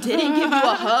mom didn't give you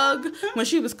a hug when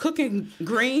she was cooking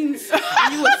greens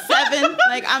when you were 7.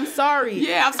 Like, I'm sorry.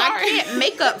 Yeah, I'm sorry. I can't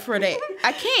make up for that.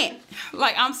 I can't.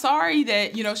 Like, I'm sorry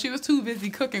that, she was too busy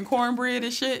cooking cornbread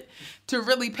and shit to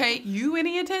really pay you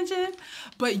any attention.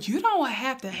 But you don't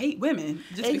have to hate women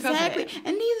just because of that. Exactly.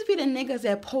 And these be the niggas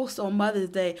that post on Mother's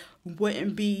Day,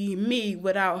 wouldn't be me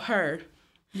without her.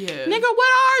 Yeah. Nigga, what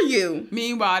are you?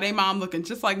 Meanwhile, they mom looking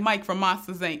just like Mike from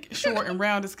Monsters, Inc. Short and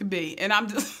round as could be. And I'm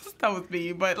just, that was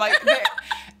me. But, like,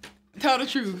 tell the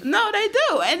truth. No, they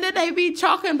do. And then they be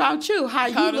talking about you, how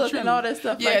you look and all that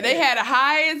stuff. Yeah, like they that. had the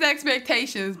highest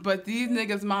expectations, but these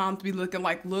niggas' moms be looking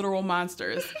like literal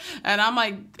monsters. And I'm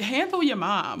like, handle your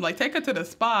mom. Like, take her to the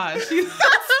spa. She's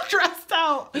stressed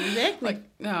out. Exactly. Like,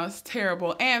 no, it's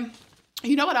terrible. And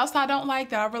you know what else I don't like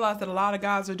that I realized that a lot of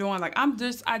guys are doing? Like, I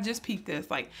just peeped this.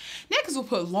 Like, niggas will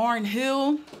put Lauryn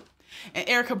Hill and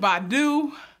Erykah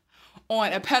Badu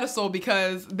on a pedestal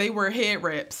because they wear head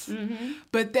wraps. Mm-hmm.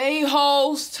 But they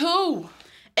hoes too.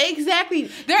 Exactly.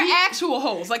 They're actual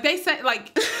hoes. Like, they say,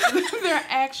 like, they're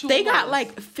actual They got, hoes.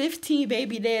 like, 15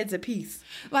 baby dads apiece.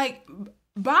 Like,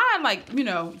 by, like, you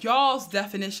know, y'all's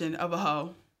definition of a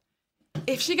hoe,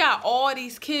 if she got all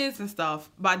these kids and stuff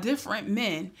by different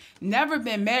men, never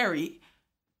been married,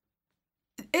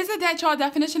 isn't that your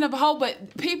definition of a hoe?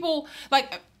 But people,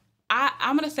 like,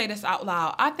 I'm going to say this out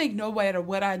loud. I think no matter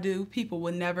what I do, people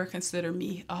will never consider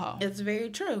me a hoe. It's very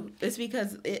true. It's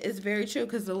because it's very true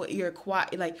because you're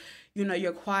quiet, like, you know,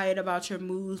 you're quiet about your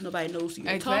moves. Nobody knows who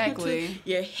you're talking to.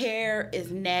 Your hair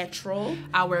is natural.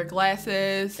 I wear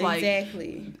glasses.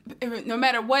 Exactly. Like, no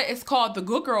matter what, it's called the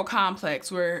good girl complex,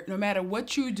 where no matter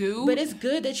what you do. But it's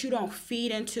good that you don't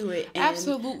feed into it. And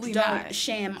absolutely don't not.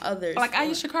 Sham others. Like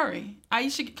Ayesha Curry.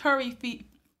 Ayesha Curry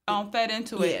fed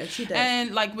into it. Yeah, she does.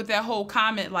 And like with that whole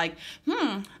comment, like,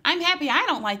 I'm happy I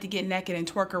don't like to get naked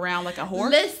and twerk around like a whore.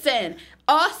 Listen,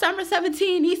 all summer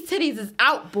 17, these titties is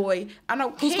out, boy. I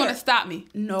don't care. Who's gonna stop me?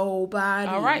 Nobody.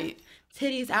 All right.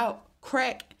 Titties out,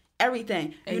 crack,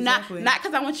 everything. Exactly. Not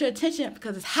because I want your attention,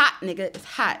 because it's hot, nigga. It's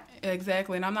hot.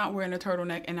 Exactly. And I'm not wearing a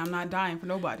turtleneck and I'm not dying for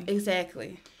nobody.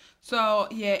 Exactly. So,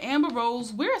 yeah, Amber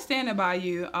Rose, we're standing by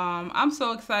you. I'm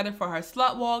so excited for her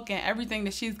slut walk and everything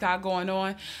that she's got going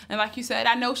on. And like you said,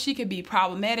 I know she could be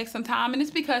problematic sometimes, and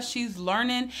it's because she's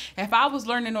learning. If I was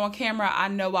learning on camera, I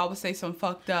know I would say some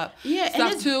fucked up stuff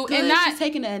and it's too. Good and not she's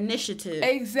taking the initiative.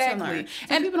 Exactly.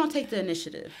 And people don't take the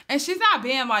initiative. And she's not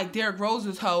being like Derrick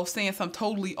Rose's hoe, saying some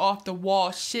totally off the wall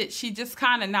shit. She just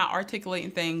kind of not articulating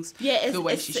things the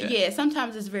way she should. Yeah,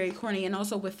 sometimes it's very corny. And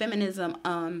also with feminism,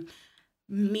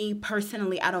 me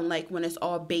personally, I don't like when it's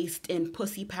all based in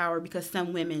pussy power because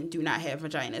some women do not have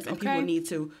vaginas, and people need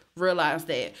to realize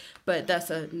that. But that's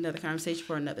another conversation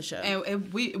for another show.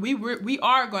 And we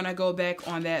are gonna go back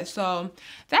on that. So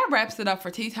that wraps it up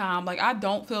for tea time. Like, I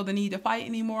don't feel the need to fight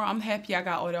anymore. I'm happy I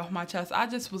got all that off my chest. I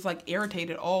just was like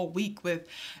irritated all week with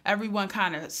everyone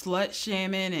kind of slut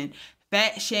shaming and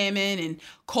fat shaming and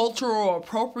cultural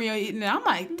appropriating. And I'm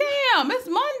like, damn, it's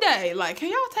Monday. Like, can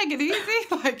y'all take it easy?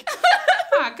 Like,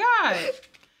 oh my God.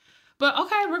 But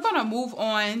okay, we're gonna move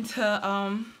on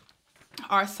to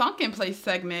our sunken place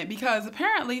segment because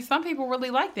apparently some people really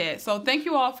like that. So thank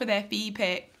you all for that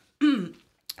feedback.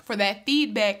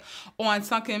 On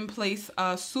Sunken Place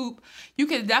Soup. You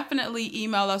can definitely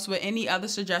email us with any other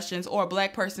suggestions or a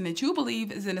black person that you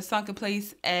believe is in a sunken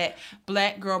place at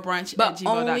blackgirlbrunch@gmail.com. But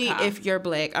only if you're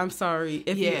black. I'm sorry.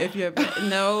 If you're black.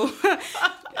 No.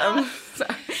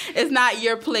 Sorry. It's not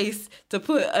your place to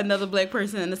put another black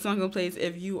person in a sunken place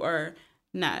if you are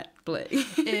not black.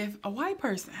 If a white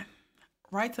person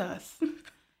writes us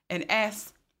and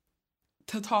asks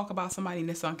to talk about somebody in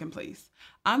a sunken place,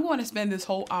 I'm going to spend this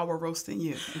whole hour roasting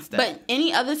you instead. But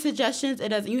any other suggestions, you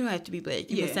don't have to be black.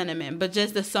 You can send them in. But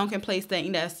just the sunken place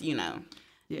thing, that's, you know.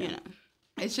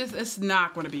 It's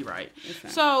not going to be right.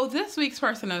 So this week's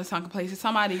person in a sunken place is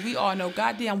somebody we all know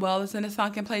goddamn well is in a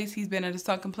sunken place. He's been in a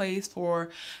sunken place for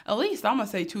at least, I'm going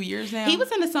to say 2 years now. He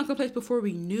was in a sunken place before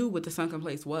we knew what the sunken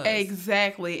place was.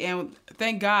 Exactly. And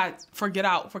thank God for Get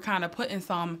Out for kind of putting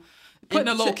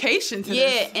a location to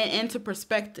this. Yeah, and into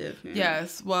perspective. Yeah.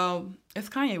 Yes. Well, it's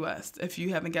Kanye West, if you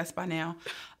haven't guessed by now.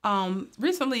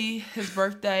 Recently, his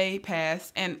birthday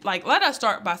passed. And, like, let us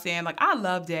start by saying, like, I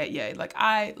love Dad Ye. Like,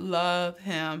 I love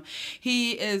him.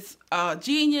 He is a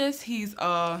genius. He's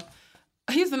an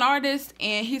artist,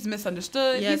 and he's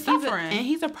misunderstood. Yes, he's suffering.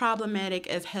 He's a problematic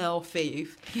as hell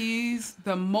fave. He's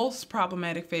the most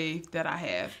problematic fave that I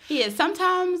have. He is.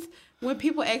 Sometimes when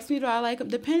people ask me do I like him,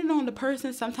 depending on the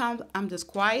person, sometimes I'm just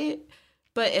quiet.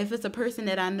 But if it's a person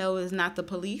that I know is not the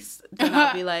police, then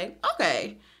I'll be like,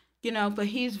 okay. You know, but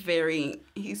he's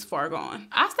far gone.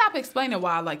 I stopped explaining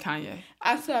why I like Kanye.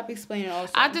 I stopped explaining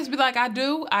also. I just be like, I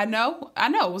know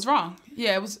it was wrong.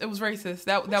 Yeah, it was racist.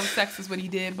 That was sexist what he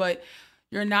did, but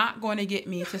you're not going to get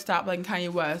me to stop liking Kanye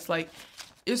West. Like,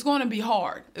 it's going to be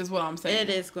hard, is what I'm saying. It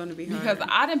is going to be hard. Because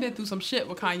I done been through some shit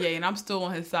with Kanye, and I'm still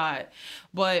on his side.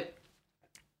 But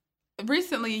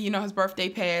recently, his birthday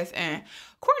passed, and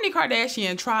Kourtney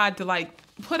Kardashian tried to, like,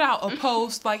 put out a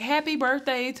post, like, happy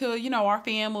birthday to, our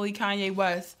family, Kanye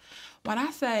West. When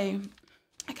I say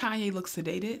Kanye looks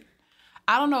sedated,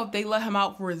 I don't know if they let him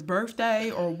out for his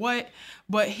birthday or what,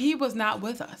 but he was not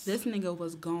with us. This nigga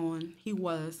was gone. He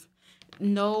was.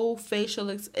 No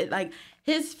facial,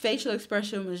 his facial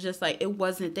expression was just like, it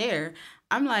wasn't there.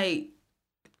 I'm like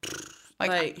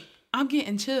I'm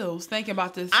getting chills thinking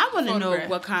about this. I want to know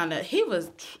what kind of,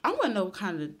 I want to know what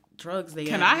kind of drugs they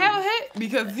Can I have a hit?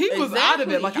 Because he was out of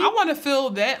it. Like, I want to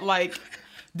feel that, like,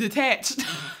 detached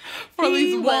for at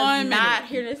least 1 minute. Not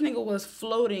here. This nigga was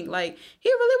floating. Like, he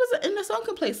really was in the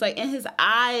sunken place. Like, in his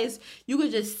eyes, you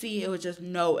could just see it was just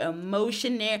no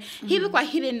emotion there. He looked like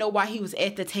he didn't know why he was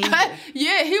at the table.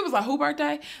 Yeah, he was like, who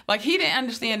birthday? Like, he didn't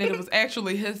understand that it was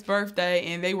actually his birthday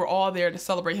and they were all there to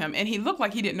celebrate him. And he looked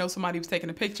like he didn't know somebody was taking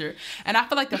a picture. And I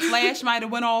feel like the flash might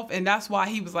have went off, and that's why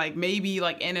he was, like, maybe,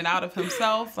 like, in and out of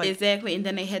himself. Like, exactly. And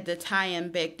then they had to tie him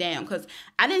back down because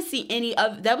I didn't see any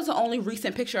of, that was the only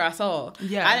recent picture I saw.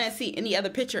 Yeah, I didn't see any other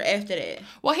picture after that.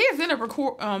 Well, he's in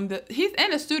he's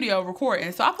in the studio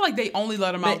recording, so I feel like they only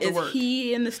let him out to work. Is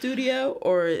he in the studio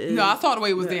or? No, I saw the way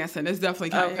he was dancing. It's definitely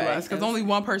Kanye West, because only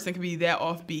one person can be that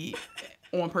offbeat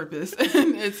on purpose,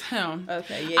 and it's him.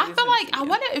 Okay, yeah. I feel like I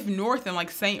wonder if North and,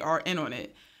 like, Saint are in on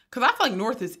it, because I feel like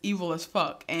North is evil as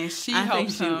fuck, and she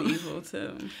helps him. Evil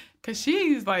too, because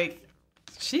she's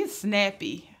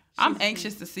snappy. I'm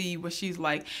anxious to see what she's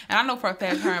like. And I know for a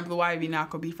fact her and Blue Ivy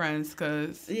not going to be friends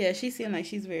because... Yeah, she seemed like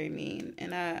she's very mean.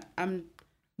 And I'm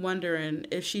wondering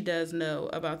if she does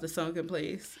know about the sunken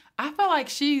place. I feel like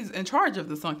she's in charge of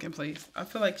the sunken place. I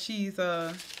feel like she's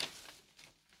the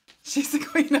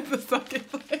queen of the sunken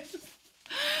place.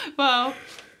 Well,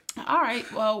 all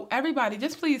right. Well, everybody,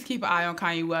 just please keep an eye on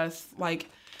Kanye West.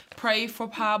 Like, pray for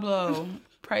Pablo.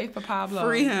 Pray for Pablo.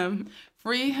 Free him.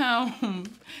 Free him.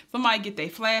 Somebody get their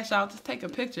flash out. Just take a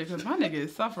picture because my nigga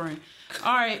is suffering.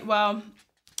 All right, well,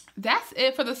 that's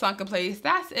it for the sunken place.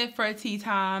 That's it for tea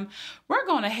time. We're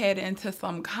going to head into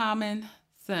some common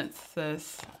sense,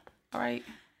 sis. All right.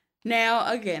 Now,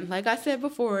 again, like I said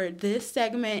before, this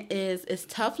segment is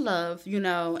tough love,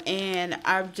 and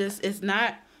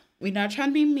we're not trying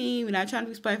to be mean. We're not trying to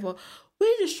be spiteful.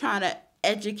 We're just trying to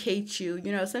educate you.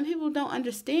 Some people don't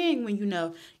understand when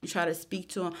you try to speak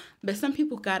to them, but some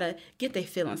people gotta get their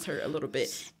feelings hurt a little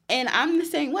bit. And I'm the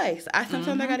same way. So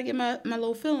sometimes I gotta get my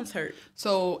little feelings hurt.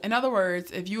 So in other words,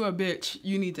 if you a bitch,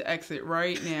 you need to exit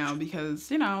right now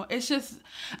because it's just.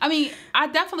 I mean, I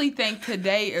definitely think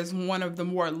today is one of the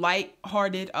more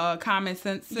light-hearted, common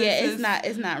sense. Yeah,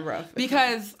 it's not rough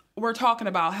because we're talking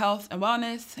about health and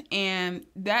wellness, and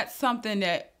that's something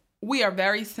that we are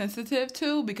very sensitive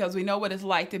to because we know what it's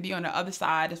like to be on the other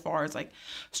side as far as, like,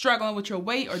 struggling with your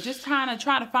weight or just trying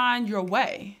to find your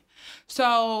way.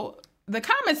 So the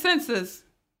common senses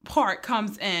part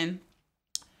comes in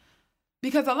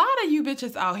because a lot of you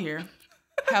bitches out here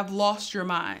have lost your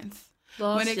minds.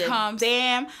 When it comes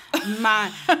damn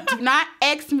mind. Do not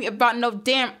ask me about no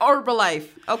damn Herbalife,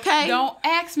 okay? Don't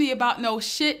ask me about no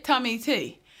shit tummy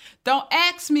tea. Don't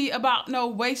ask me about no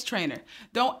waist trainer.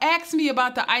 Don't ask me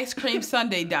about the ice cream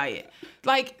sundae diet.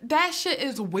 Like, that shit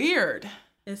is weird.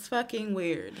 It's fucking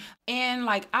weird. And,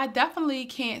 like, I definitely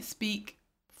can't speak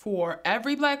for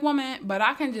every black woman, but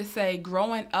I can just say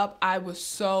growing up, I was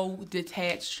so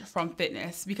detached from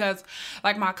fitness because,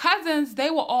 like, my cousins, they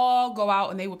would all go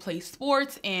out and they would play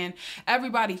sports and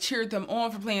everybody cheered them on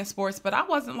for playing sports, but I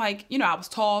wasn't like, I was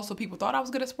tall, so people thought I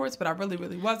was good at sports, but I really,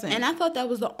 really wasn't. And I thought that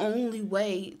was the only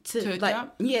way to like,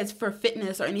 jump? Yes, for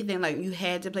fitness or anything, like, you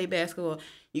had to play basketball.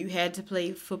 You had to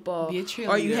play football. Be a cheerleader.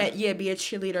 Or you had, be a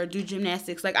cheerleader or do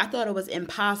gymnastics. Like, I thought it was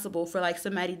impossible for, like,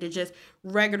 somebody to just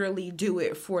regularly do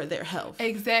it for their health.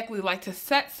 Exactly. Like, to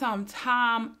set some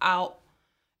time out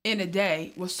in a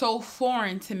day was so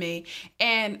foreign to me.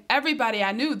 And everybody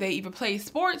I knew, they either played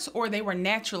sports or they were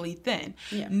naturally thin.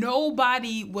 Yeah.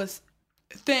 Nobody was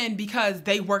thin because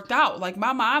they worked out. Like,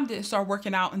 my mom didn't start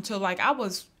working out until, like, I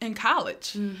was in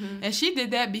college. Mm-hmm. And she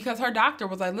did that because her doctor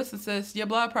was like, listen, sis, your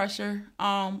blood pressure,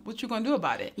 what you gonna do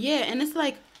about it? Yeah, and it's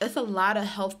like, it's a lot of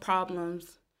health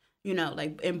problems,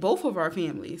 like, in both of our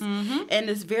families. Mm-hmm. And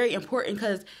it's very important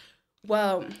because,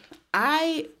 what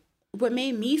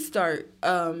made me start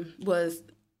was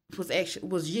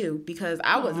was you, because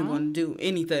I wasn't going to do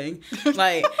anything.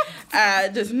 Like, I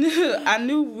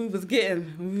knew we was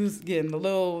getting a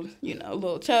little, a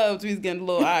little chubs, we was getting a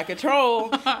little out of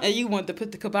control, and you wanted to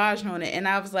put the kibosh on it, and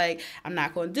I was like, I'm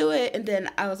not going to do it. And then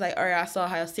I was like, all right, I saw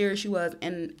how serious you was,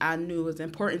 and I knew it was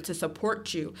important to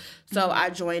support you, so I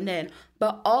joined in.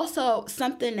 But also,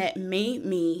 something that made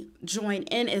me join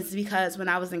in is because when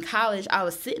I was in college, I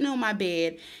was sitting on my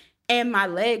bed and my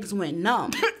legs went numb.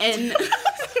 And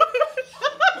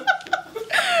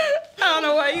I don't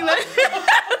know why you like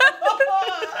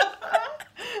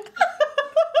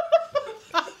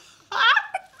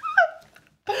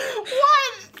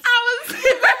What? I was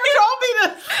you told me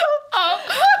this. Oh,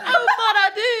 I thought I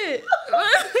did.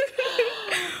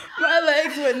 My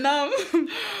legs went numb.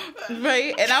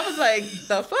 Right? And I was like,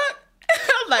 the fuck?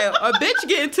 I was like, a bitch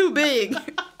getting too big.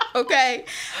 Okay?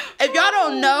 If y'all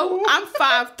don't know, I'm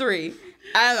 5'3".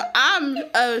 I'm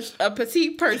a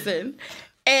petite person.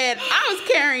 And I was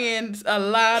carrying a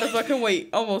lot of fucking weight,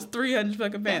 almost 300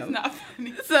 fucking pounds. That's not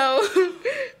funny. So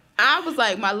I was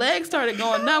like, my legs started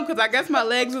going numb, because I guess my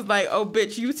legs was like, oh,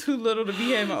 bitch, you too little to be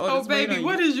having all this weight on you.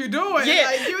 What is you doing? Yeah,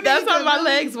 like, that's what my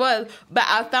legs was. But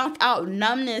I found out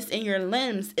numbness in your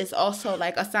limbs is also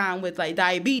like a sign with like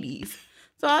diabetes.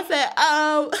 So I said,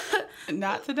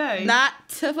 not today. Not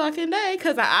to fucking day,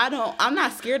 because I'm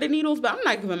not scared of needles, but I'm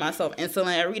not giving myself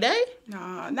insulin every day.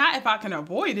 Nah, not if I can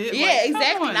avoid it. Yeah, like,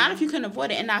 exactly. Not if you can avoid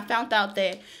it. And I found out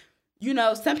that,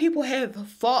 some people have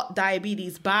fought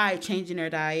diabetes by changing their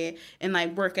diet and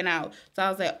like working out. So I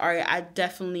was like, all right, I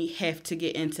definitely have to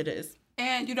get into this.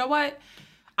 And you know what?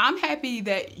 I'm happy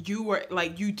that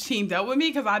you teamed up with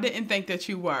me, because I didn't think that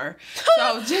you were.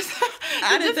 So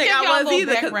I didn't think I was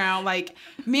either. Background, like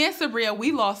me and Sabria,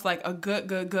 we lost like a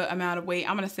good amount of weight.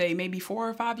 I'm gonna say maybe 4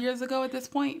 or 5 years ago at this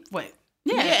point. What?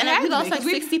 Yeah, and we lost like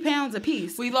 60 pounds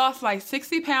apiece. We lost like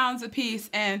 60 pounds apiece.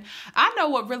 And I know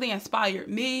what really inspired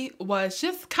me was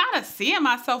just kind of seeing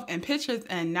myself in pictures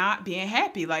and not being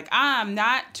happy. Like, I'm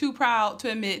not too proud to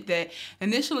admit that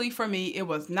initially for me, it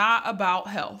was not about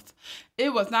health.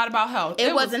 It was not about health.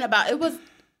 It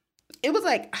was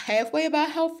like halfway about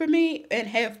health for me and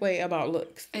halfway about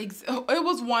looks. It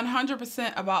was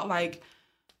 100% about like,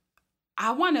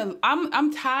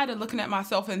 I'm tired of looking at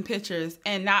myself in pictures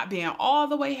and not being all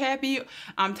the way happy.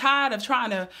 I'm tired of trying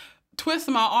to twist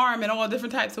my arm in all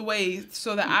different types of ways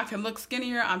so that I can look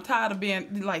skinnier. I'm tired of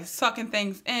being like sucking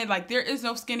things in. Like, there is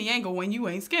no skinny angle when you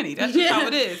ain't skinny. That's just how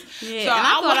it is. Yeah, so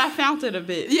I thought I found it a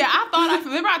bit. Yeah,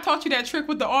 remember I taught you that trick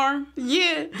with the arm?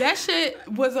 Yeah. That shit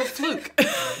was a fluke.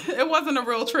 It wasn't a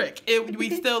real trick. We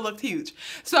still looked huge.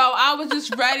 So I was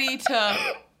just ready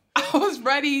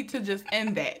to just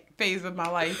end that phase of my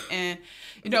life and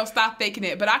stop faking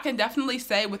it. But I can definitely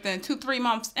say within 2-3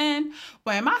 months in,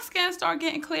 when my skin started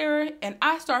getting clearer and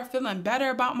I start feeling better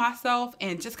about myself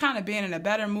and just kind of being in a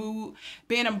better mood,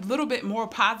 being a little bit more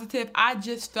positive, I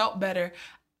just felt better.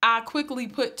 I quickly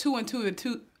put two and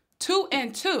two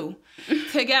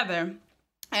together,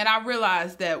 and I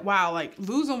realized that wow, like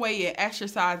losing weight and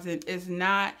exercising is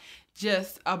not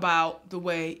just about the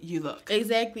way you look.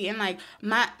 Exactly. And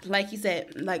like you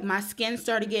said, like my skin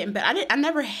started getting better. I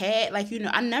never had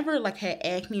I never had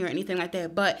acne or anything like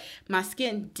that, but my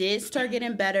skin did start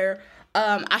getting better.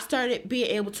 I started being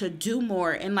able to do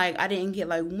more, and I didn't get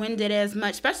winded as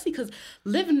much, especially because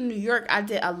living in New York, I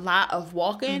did a lot of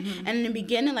walking. And in the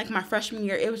beginning, my freshman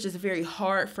year, it was just very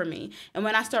hard for me. And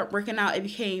when I started working out, it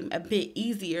became a bit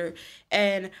easier,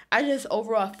 and I just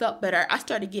overall felt better. I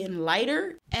started getting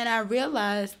lighter, and I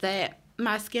realized that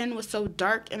my skin was so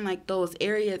dark in those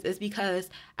areas is because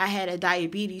I had a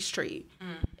diabetes trait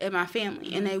in my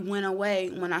family, and they went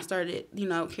away when I started,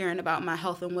 caring about my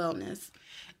health and wellness.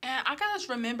 And I can just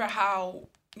remember how,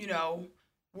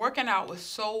 working out was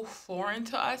so foreign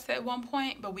to us at one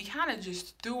point, but we kind of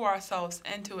just threw ourselves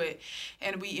into it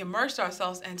and we immersed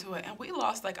ourselves into it, and we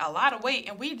lost a lot of weight,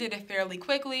 and we did it fairly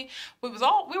quickly. We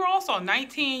were also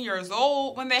 19 years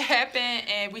old when that happened,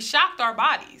 and we shocked our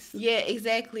bodies. Yeah,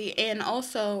 exactly. And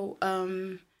also,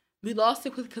 we lost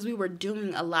it because we were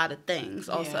doing a lot of things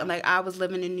also. Yeah. I was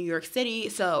living in New York City,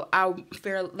 so I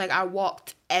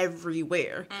walked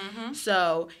everywhere. Mm-hmm.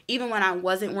 So even when I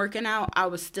wasn't working out, I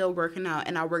was still working out,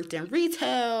 and I worked in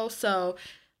retail. So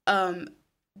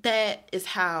that is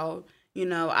how,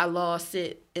 I lost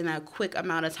it in a quick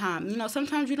amount of time.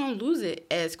 Sometimes you don't lose it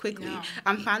as quickly. No.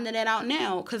 I'm finding that out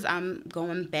now because I'm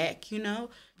going back, right,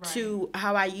 to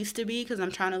how I used to be, because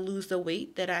I'm trying to lose the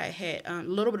weight that I had, a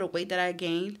little bit of weight that I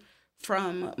gained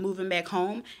from moving back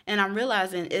home, and I'm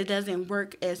realizing it doesn't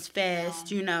work as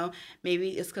fast. Maybe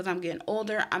it's because I'm getting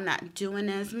older, I'm not doing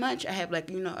as much. I have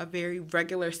a very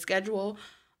regular schedule,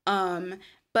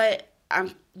 But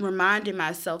I'm reminding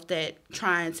myself that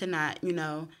trying to not,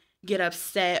 get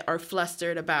upset or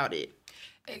flustered about it.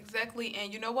 Exactly.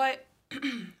 And you know what?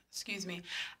 Excuse me.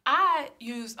 I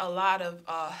use a lot of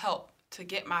help to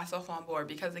get myself on board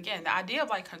because, again, the idea of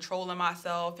like controlling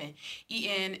myself and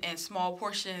eating in small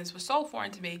portions was so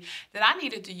foreign to me that I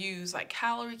needed to use like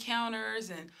calorie counters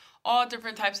and all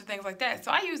different types of things like that.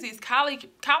 So I use these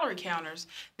calorie counters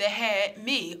that had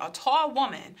me, a tall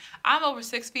woman. I'm over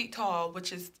 6 feet tall,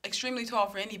 which is extremely tall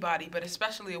for anybody, but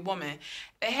especially a woman.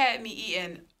 They had me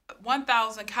eating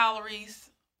 1,000 calories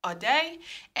a day,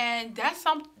 and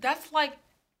that's like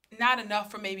not enough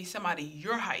for maybe somebody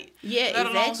your height. Yeah, let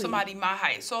alone somebody my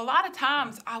height. So a lot of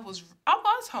times I was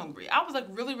hungry. I was like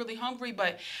really, really hungry,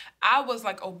 but I was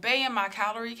like obeying my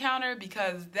calorie counter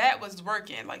because that was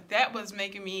working. Like that was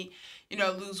making me,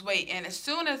 lose weight. And as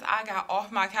soon as I got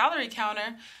off my calorie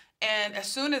counter and as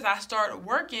soon as I started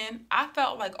working, I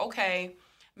felt like, okay,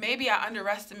 maybe I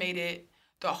underestimated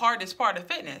the hardest part of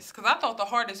fitness because I thought the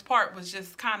hardest part was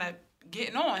just kind of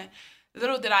getting on.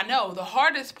 Little did I know, the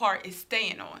hardest part is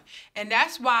staying on. And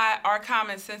that's why our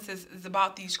common sense is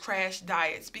about these crash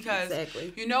diets. Because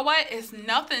You know what? It's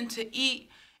nothing to eat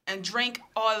and drink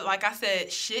all, like I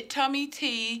said, shit tummy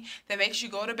tea that makes you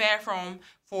go to the bathroom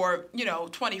for,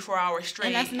 24 hours straight.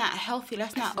 And that's not healthy.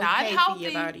 That's not okay for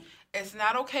your body. It's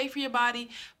not okay for your body,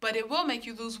 but it will make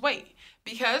you lose weight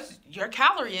because your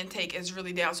calorie intake is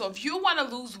really down. So if you want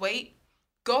to lose weight,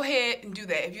 go ahead and do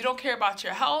that. If you don't care about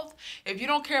your health, if you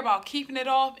don't care about keeping it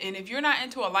off, and if you're not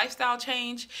into a lifestyle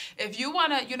change, if you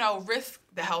want to, risk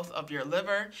the health of your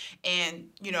liver and,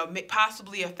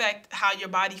 possibly affect how your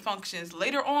body functions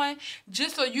later on,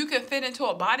 just so you can fit into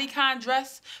a bodycon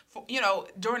dress, for,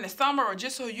 during the summer, or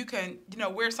just so you can,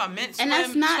 wear some mint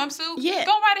swimsuit,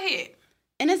 go right ahead.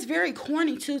 And it's very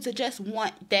corny, too, to just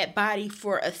want that body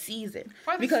for a season.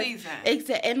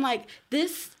 Season. And, like,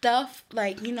 this stuff,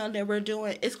 like, that we're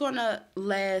doing, it's going to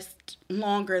last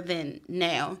longer than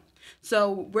now.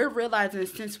 So we're realizing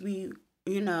since we,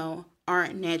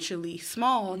 aren't naturally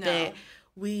small, that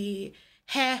we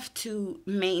have to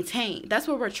maintain. That's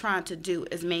what we're trying to do,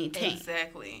 is maintain.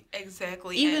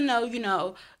 Exactly. Even though,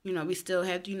 we still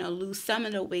have to, lose some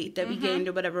of the weight that we gained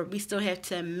or whatever, we still have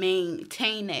to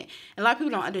maintain that. And a lot of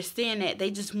people don't understand that. They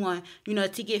just want,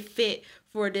 to get fit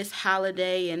for this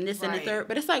holiday and this and the third.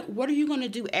 But it's like, what are you going to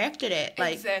do after that?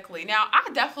 Like, exactly. Now, I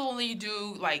definitely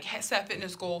do, like, set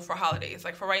fitness goal for holidays.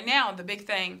 Like, for right now, the big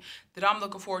thing that I'm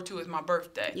looking forward to is my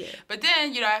birthday. Yeah. But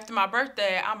then, after my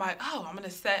birthday, I'm like, oh, I'm going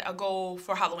to set a goal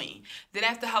for Halloween. Then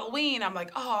after Halloween, I'm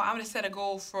like, oh, I'm going to set a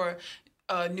goal for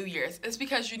New Year's. It's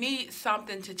because you need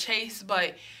something to chase,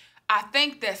 but I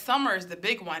think that summer is the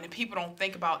big one, and people don't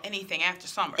think about anything after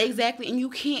summer. Exactly, and you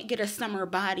can't get a summer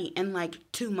body in like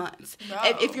 2 months. No.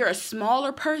 If you're a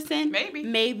smaller person,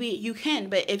 maybe you can.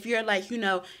 But if you're like,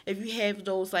 if you have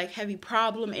those like heavy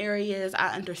problem areas,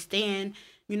 I understand.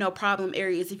 Problem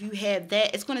areas. If you have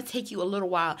that, it's going to take you a little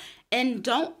while. And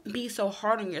don't be so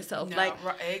hard on yourself. No,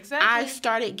 exactly. I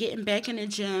started getting back in the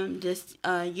gym this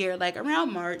year, like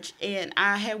around March, and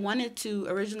I had wanted to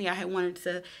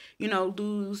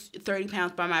lose 30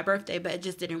 pounds by my birthday, but it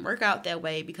just didn't work out that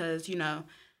way because,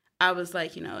 I was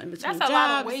like, in between That's jobs a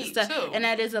lot of weight and stuff, too. And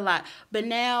that is a lot. But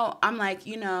now I'm like,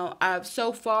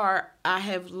 so far I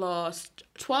have lost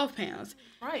 12 pounds.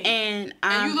 Right. And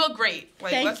you look great.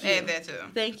 Like, let's add that too.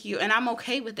 Thank you. And I'm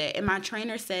okay with that. And my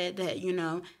trainer said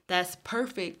that, that's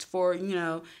perfect for,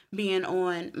 being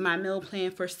on my meal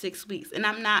plan for 6 weeks. And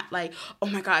I'm not like, oh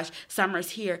my gosh,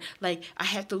 summer's here. Like, I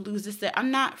have to lose this. I'm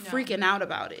not freaking out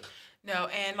about it. No,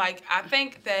 and like, I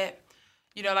think that,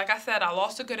 like I said, I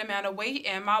lost a good amount of weight,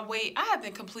 and my weight, I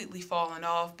haven't completely fallen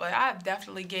off, but I've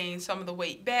definitely gained some of the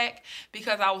weight back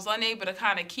because I was unable to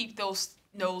kind of keep those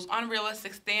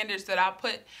unrealistic standards that I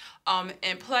put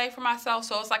in play for myself.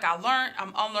 So it's like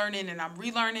I'm unlearning and I'm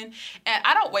relearning. And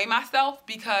I don't weigh myself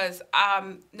because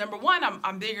number one,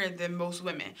 I'm bigger than most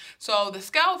women. So the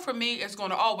scale for me is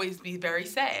going to always be very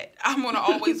sad. I'm going to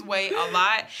always weigh a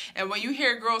lot. And when you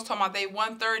hear girls talking about they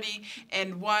 130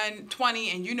 and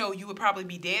 120 and you would probably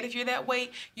be dead if you're that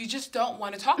weight, you just don't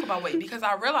want to talk about weight because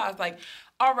I realized like,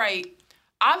 all right,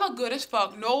 I look good as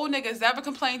fuck. No niggas ever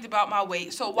complained about my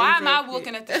weight. So why am I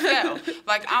looking at the scale?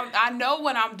 Like, I know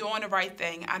when I'm doing the right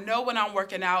thing. I know when I'm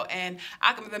working out. And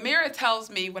the mirror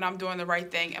tells me when I'm doing the right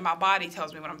thing. And my body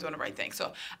tells me when I'm doing the right thing.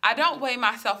 So I don't weigh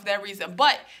myself for that reason.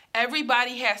 But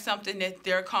everybody has something that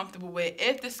they're comfortable with.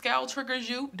 If the scale triggers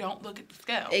you, don't look at the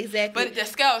scale. Exactly. But if the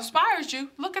scale inspires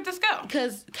you, look at the scale.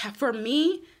 Because for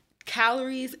me,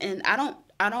 calories, and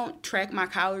I I don't track my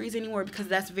calories anymore because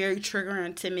that's very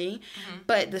triggering to me.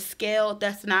 But the scale,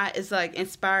 that's not, is like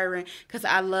inspiring because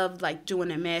I love like doing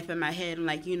the math in my head and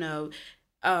like, you know,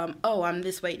 oh, I'm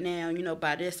this weight now, you know,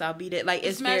 by this I'll be that. Like,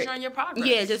 it's measuring your progress.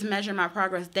 Yeah, just measuring my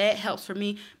progress. That helps for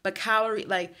me. But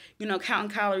like, you know,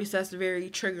 counting calories, that's very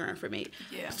triggering for me.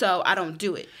 Yeah. So I don't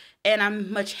do it. And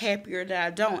I'm much happier that I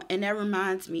don't. And that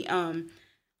reminds me,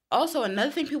 also,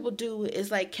 another thing people do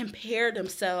is like compare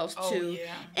themselves to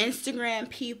Instagram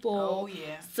people,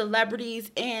 celebrities,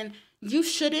 and you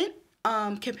shouldn't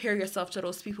compare yourself to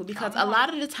those people because a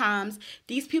lot of the times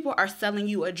these people are selling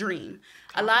you a dream.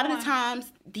 A lot of the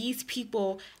times these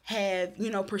people have, you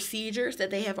know, procedures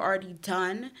that they have already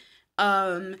done.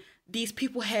 These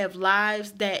people have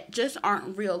lives that just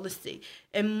aren't realistic.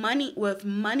 And with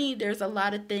money, there's a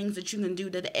lot of things that you can do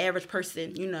that the average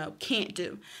person, you know, can't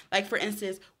do. Like, for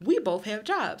instance, we both have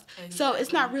jobs. Exactly. So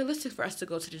it's not realistic for us to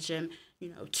go to the gym,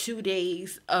 you know, 2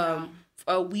 days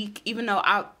a week, even though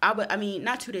I mean,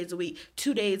 not 2 days a week,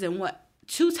 2 days and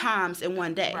 2 times in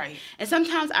one day. Right. And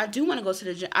sometimes I do want to go to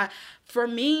the gym. For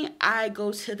me, I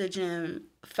go to the gym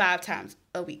 5 times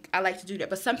a week. I like to do that.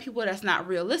 But some people, that's not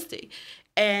realistic.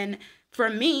 And for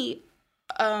me,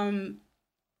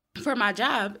 for my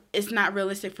job, it's not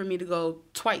realistic for me to go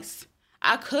twice.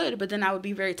 I could, but then I would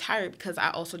be very tired because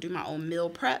I also do my own meal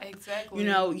prep. Exactly. You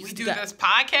know, we do this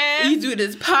podcast. You do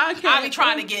this podcast. I be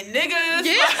trying to get niggas.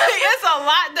 Yeah. It's a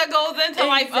lot that goes into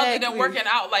life other than working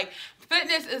out. Like,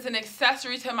 fitness is an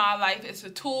accessory to my life. It's a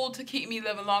tool to keep me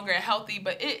living longer and healthy.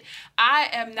 But I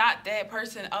am not that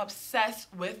person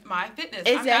obsessed with my fitness.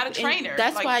 Exactly. I'm not a trainer. And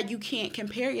that's why you can't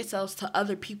compare yourselves to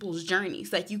other people's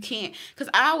journeys. Like, you can't, because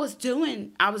I was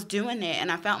doing that,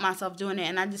 and I found myself doing it,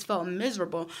 and I just felt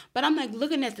miserable. But I'm like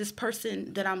looking at this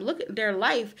person that I'm looking their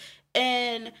life,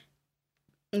 and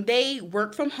they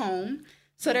work from home,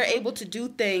 so they're able to do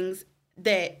things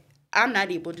that I'm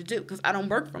not able to do because I don't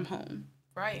work from home.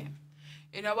 Right.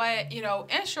 You know what? You know,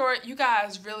 in short, you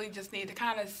guys really just need to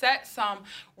kind of set some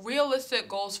realistic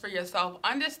goals for yourself.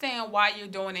 Understand why you're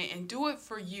doing it and do it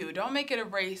for you. Don't make it a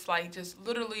race. Like, just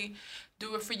literally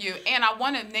do it for you. And I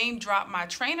want to name drop my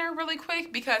trainer really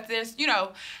quick because there's, you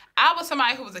know, I was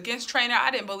somebody who was against trainer.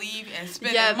 I didn't believe in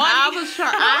spending money.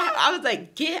 I was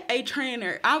like, get a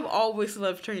trainer. I've always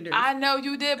loved trainers. I know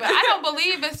you did, but I don't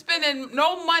believe in spending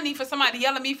no money for somebody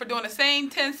yelling at me for doing the same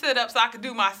 10 sit-ups I could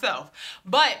do myself.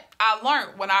 But I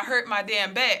learned when I hurt my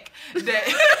damn back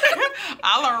that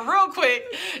I learned real quick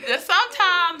that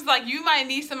sometimes, like, you might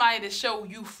need somebody to show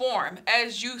you form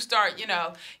as you start, you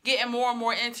know, getting more and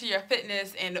more into your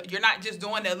fitness, and you're not just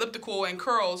doing the elliptical and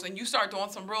curls, and you start doing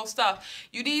some real stuff.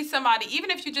 You need somebody,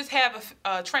 even if you just have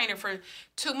a trainer for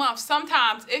 2 months,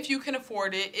 sometimes if you can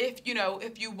afford it, if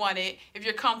you want it, if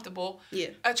you're comfortable,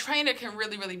 a trainer can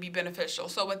really, really be beneficial.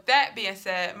 So with that being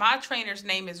said, my trainer's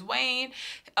name is Wayne.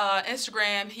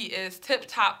 Instagram, he is Tip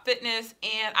Top Fitness,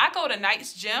 and I go to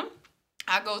Knight's Gym.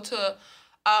 I go to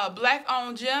a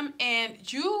Black-owned gym,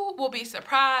 and you will be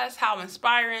surprised how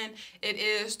inspiring it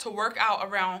is to work out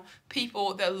around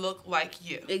people that look like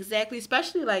you. Exactly,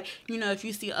 especially, like, you know, if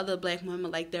you see other Black women,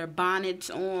 like, their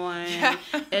bonnets on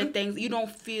and things, you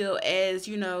don't feel as,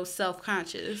 you know,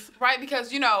 self-conscious. Right,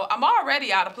 because, you know, I'm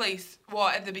already out of place. Well,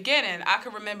 at the beginning, I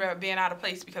could remember being out of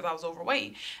place because I was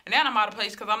overweight, and then I'm out of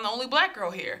place because I'm the only Black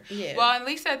girl here. Yeah. Well, at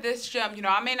least at this gym, you know,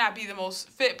 I may not be the most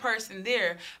fit person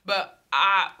there, but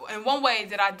in one way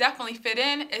that I definitely fit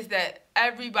in is that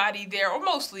everybody there, or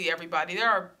mostly everybody, there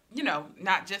are, you know,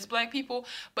 not just Black people,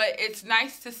 but it's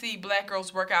nice to see Black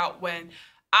girls work out. When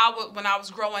I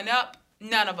was growing up,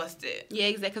 none of us did. Yeah,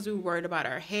 exactly, because we were worried about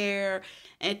our hair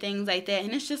and things like that.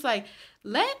 And it's just like,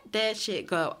 let that shit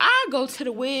go. I go to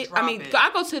the wig.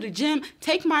 I go to the gym,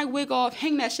 take my wig off,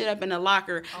 hang that shit up in the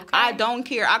locker. Okay. I don't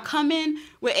care. I come in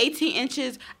with 18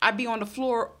 inches. I be on the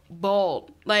floor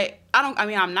bald. Like,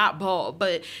 I'm not bald,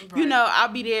 but you know, I'll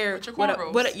be there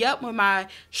with my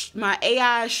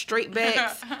AI straight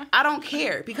backs. I don't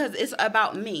care because it's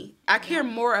about me. I care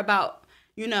more about,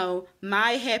 you know,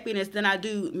 my happiness than I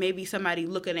do maybe somebody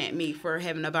looking at me for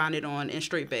having a bonnet on and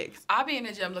straight backs. I'll be in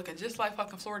the gym looking just like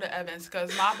fucking Florida Evans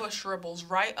because my bush shrivels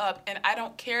right up, and I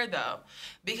don't care though,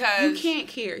 because you can't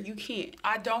care. You can't.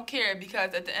 I don't care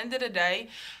because at the end of the day,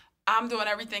 I'm doing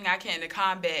everything I can to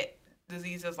combat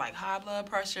diseases like high blood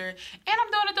pressure, and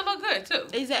I'm doing it to look good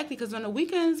too. Exactly, because on the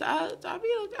weekends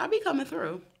I be coming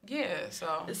through. Yeah,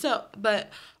 but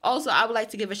also I would like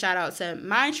to give a shout out to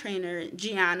my trainer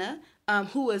Gianna,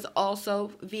 who is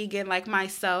also vegan like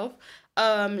myself.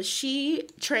 She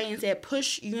trains at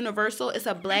Push Universal. It's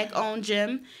a Black-owned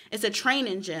gym. It's a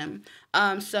training gym.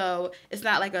 So it's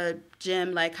not like a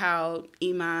gym like how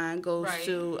Iman goes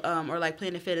to, or like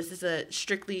Planet Fitness. It's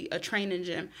strictly a training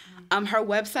gym. Her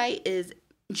website is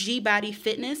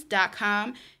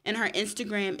gbodyfitness.com, and her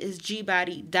Instagram is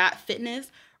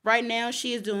gbody.fitness. Right now,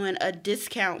 she is doing a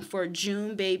discount for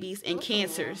June babies and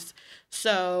cancers.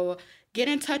 So get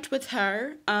in touch with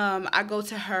her. I go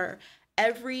to her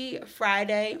every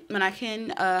Friday when I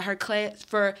can. Her class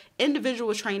for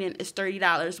individual training is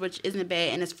 $30, which isn't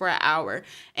bad, and it's for an hour.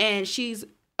 And she's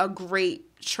a great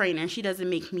trainer. She doesn't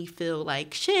make me feel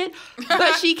like shit,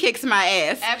 but she kicks my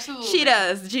ass. Absolutely, she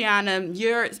does. Gianna,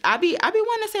 I be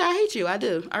wanting to say I hate you. I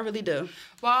do. I really do.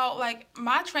 Well, like,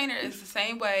 my trainer is the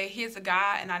same way. He's a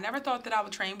guy, and I never thought that I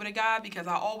would train with a guy because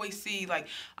I always see, like,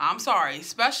 I'm sorry,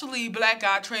 especially black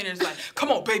guy trainers, like, come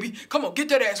on, baby, come on, get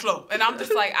that ass low. And I'm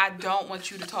just like, I don't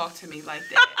want you to talk to me like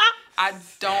that. I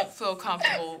don't feel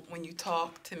comfortable when you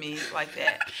talk to me like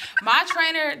that. My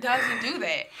trainer doesn't do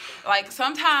that. Like,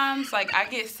 sometimes, like, I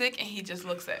get sick, and he just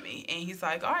looks at me, and he's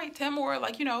like, all right, 10 more,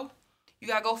 like, you know, you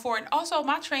gotta go for it. And also,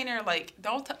 my trainer, like,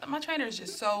 my trainer is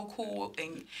just so cool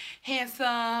and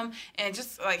handsome, and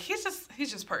just like he's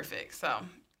just perfect. So,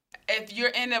 if you're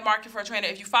in the market for a trainer,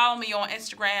 if you follow me on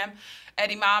Instagram at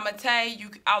Iman Mate,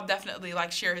 I'll definitely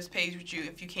like share his page with you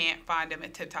if you can't find him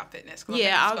at Tip Top Fitness.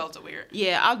 Yeah, I spells it weird.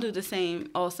 Yeah, I'll do the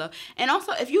same also. And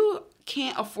also, if you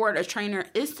can't afford a trainer,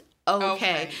 it's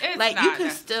okay. Like, you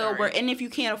can still work, and if you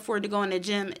can't afford to go in the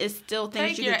gym, it's still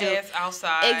things you can do. Take your ass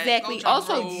outside. Exactly.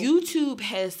 Also, YouTube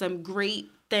has some great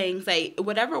things, like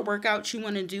whatever workout you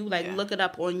want to do, like look it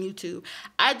up on YouTube.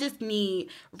 I just need,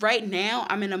 right now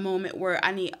I'm in a moment where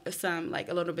I need some, like,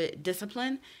 a little bit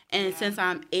discipline, and since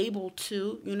I'm able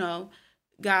to, you know,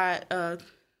 God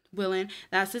willing,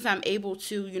 now since I'm able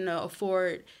to, you know,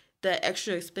 afford the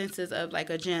extra expenses of like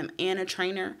a gym and a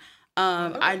trainer,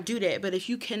 I do that. But if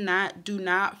you cannot, do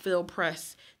not feel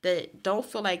pressed. Don't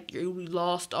feel like you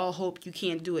lost all hope. You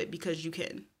can't do it, because you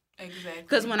can. Exactly.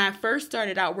 Because when I first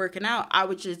started out working out, I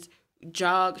would just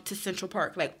jog to Central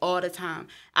Park like all the time.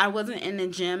 I wasn't in the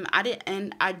gym. I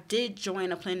did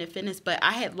join a Planet Fitness, but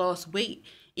I had lost weight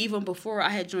even before I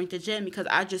had joined the gym, because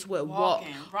I just would walk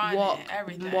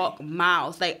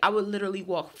miles. Like, I would literally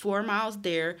walk 4 miles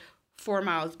there, 4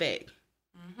 miles back.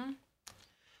 Mm-hmm.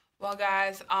 Well,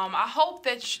 guys, I hope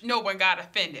that no one got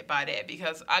offended by that,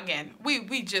 because, again,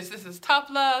 this is tough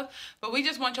love, but we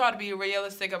just want y'all to be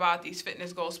realistic about these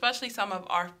fitness goals, especially some of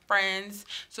our friends.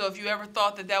 So if you ever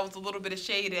thought that was a little bit of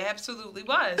shade, it absolutely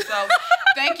was. So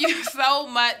thank you so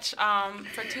much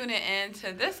for tuning in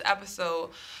to this episode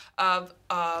of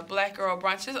Black Girl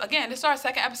Brunch. This is our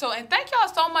second episode, and thank y'all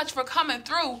so much for coming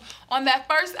through on that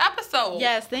first episode.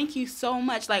 Yes, thank you so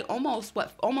much. Like, almost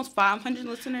 500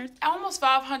 listeners? Almost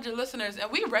 500 listeners,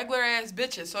 and we regular ass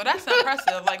bitches, so that's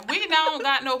impressive. Like, we now don't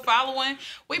got no following.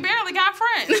 We barely got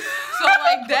friends. So,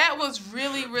 like, that was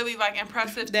really, really, like,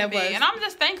 impressive to me. And I'm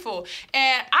just thankful.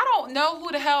 And I don't know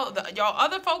who the hell y'all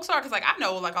other folks are, because, like, I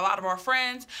know, like, a lot of our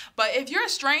friends, but if you're a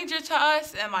stranger to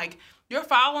us and, like, you're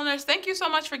following us, thank you so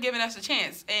much for giving us a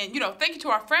chance. And, you know, thank you to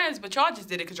our friends, but y'all just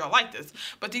did it because y'all like this.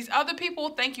 But these other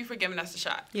people, thank you for giving us a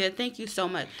shot. Yeah, thank you so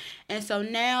much. And so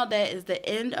now that is the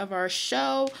end of our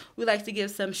show. We like to give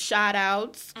some shout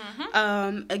outs.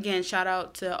 Mm-hmm. Again, shout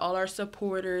out to all our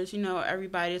supporters, you know,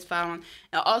 everybody is following.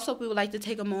 And also, we would like to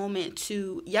take a moment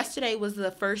yesterday was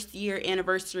the first year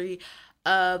anniversary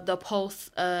of the Pulse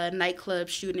nightclub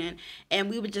shooting. And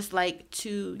we would just like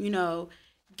to, you know,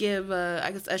 give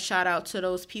a shout out to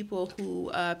those people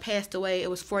who passed away. It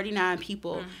was 49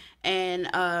 people, and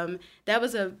that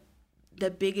was the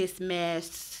biggest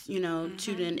mass, you know,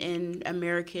 shooting in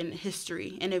American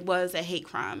history, and it was a hate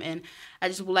crime. And I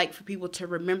just would like for people to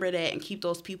remember that and keep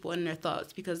those people in their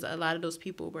thoughts, because a lot of those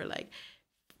people were like,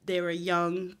 they were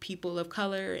young people of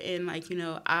color and, like, you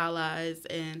know, allies,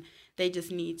 and they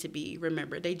just need to be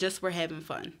remembered. They just were having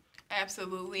fun.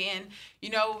 Absolutely. And, you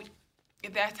know,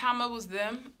 at that time it was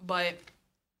them, but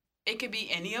it could be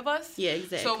any of us. Yeah,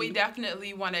 exactly. So we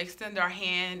definitely want to extend our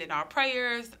hand and our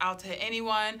prayers out to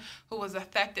anyone who was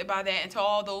affected by that, and to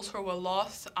all those who were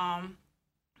lost.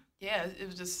 It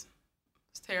was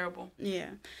terrible.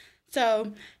 Yeah.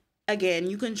 So, again,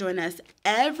 you can join us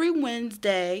every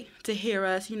Wednesday to hear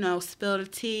us, you know, spill the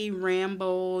tea,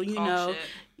 ramble, you know.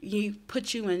 You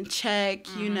put you in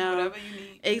check, you know. Whatever you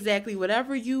need. Exactly.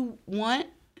 Whatever you want,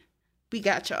 we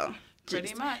got y'all.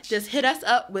 Pretty much. Just hit us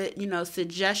up with, you know,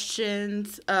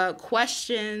 suggestions,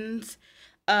 questions,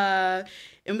 and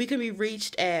we can be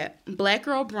reached at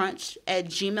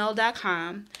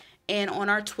blackgirlbrunch@gmail.com, and on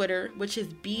our Twitter, which is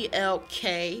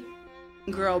BLK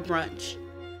Girl Brunch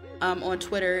on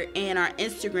Twitter, and our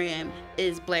Instagram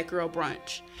is Black Girl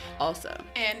Brunch also.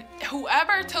 And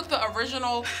whoever took the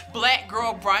original Black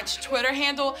Girl Brunch Twitter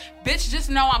handle, bitch, just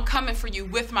know I'm coming for you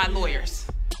with my lawyers.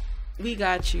 We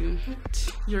got you.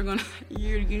 You don't know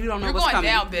You're what's going coming.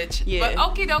 down, bitch. Yeah.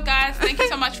 But okie doke, guys. Thank you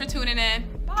so much for tuning in.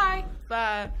 Bye.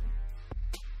 Bye.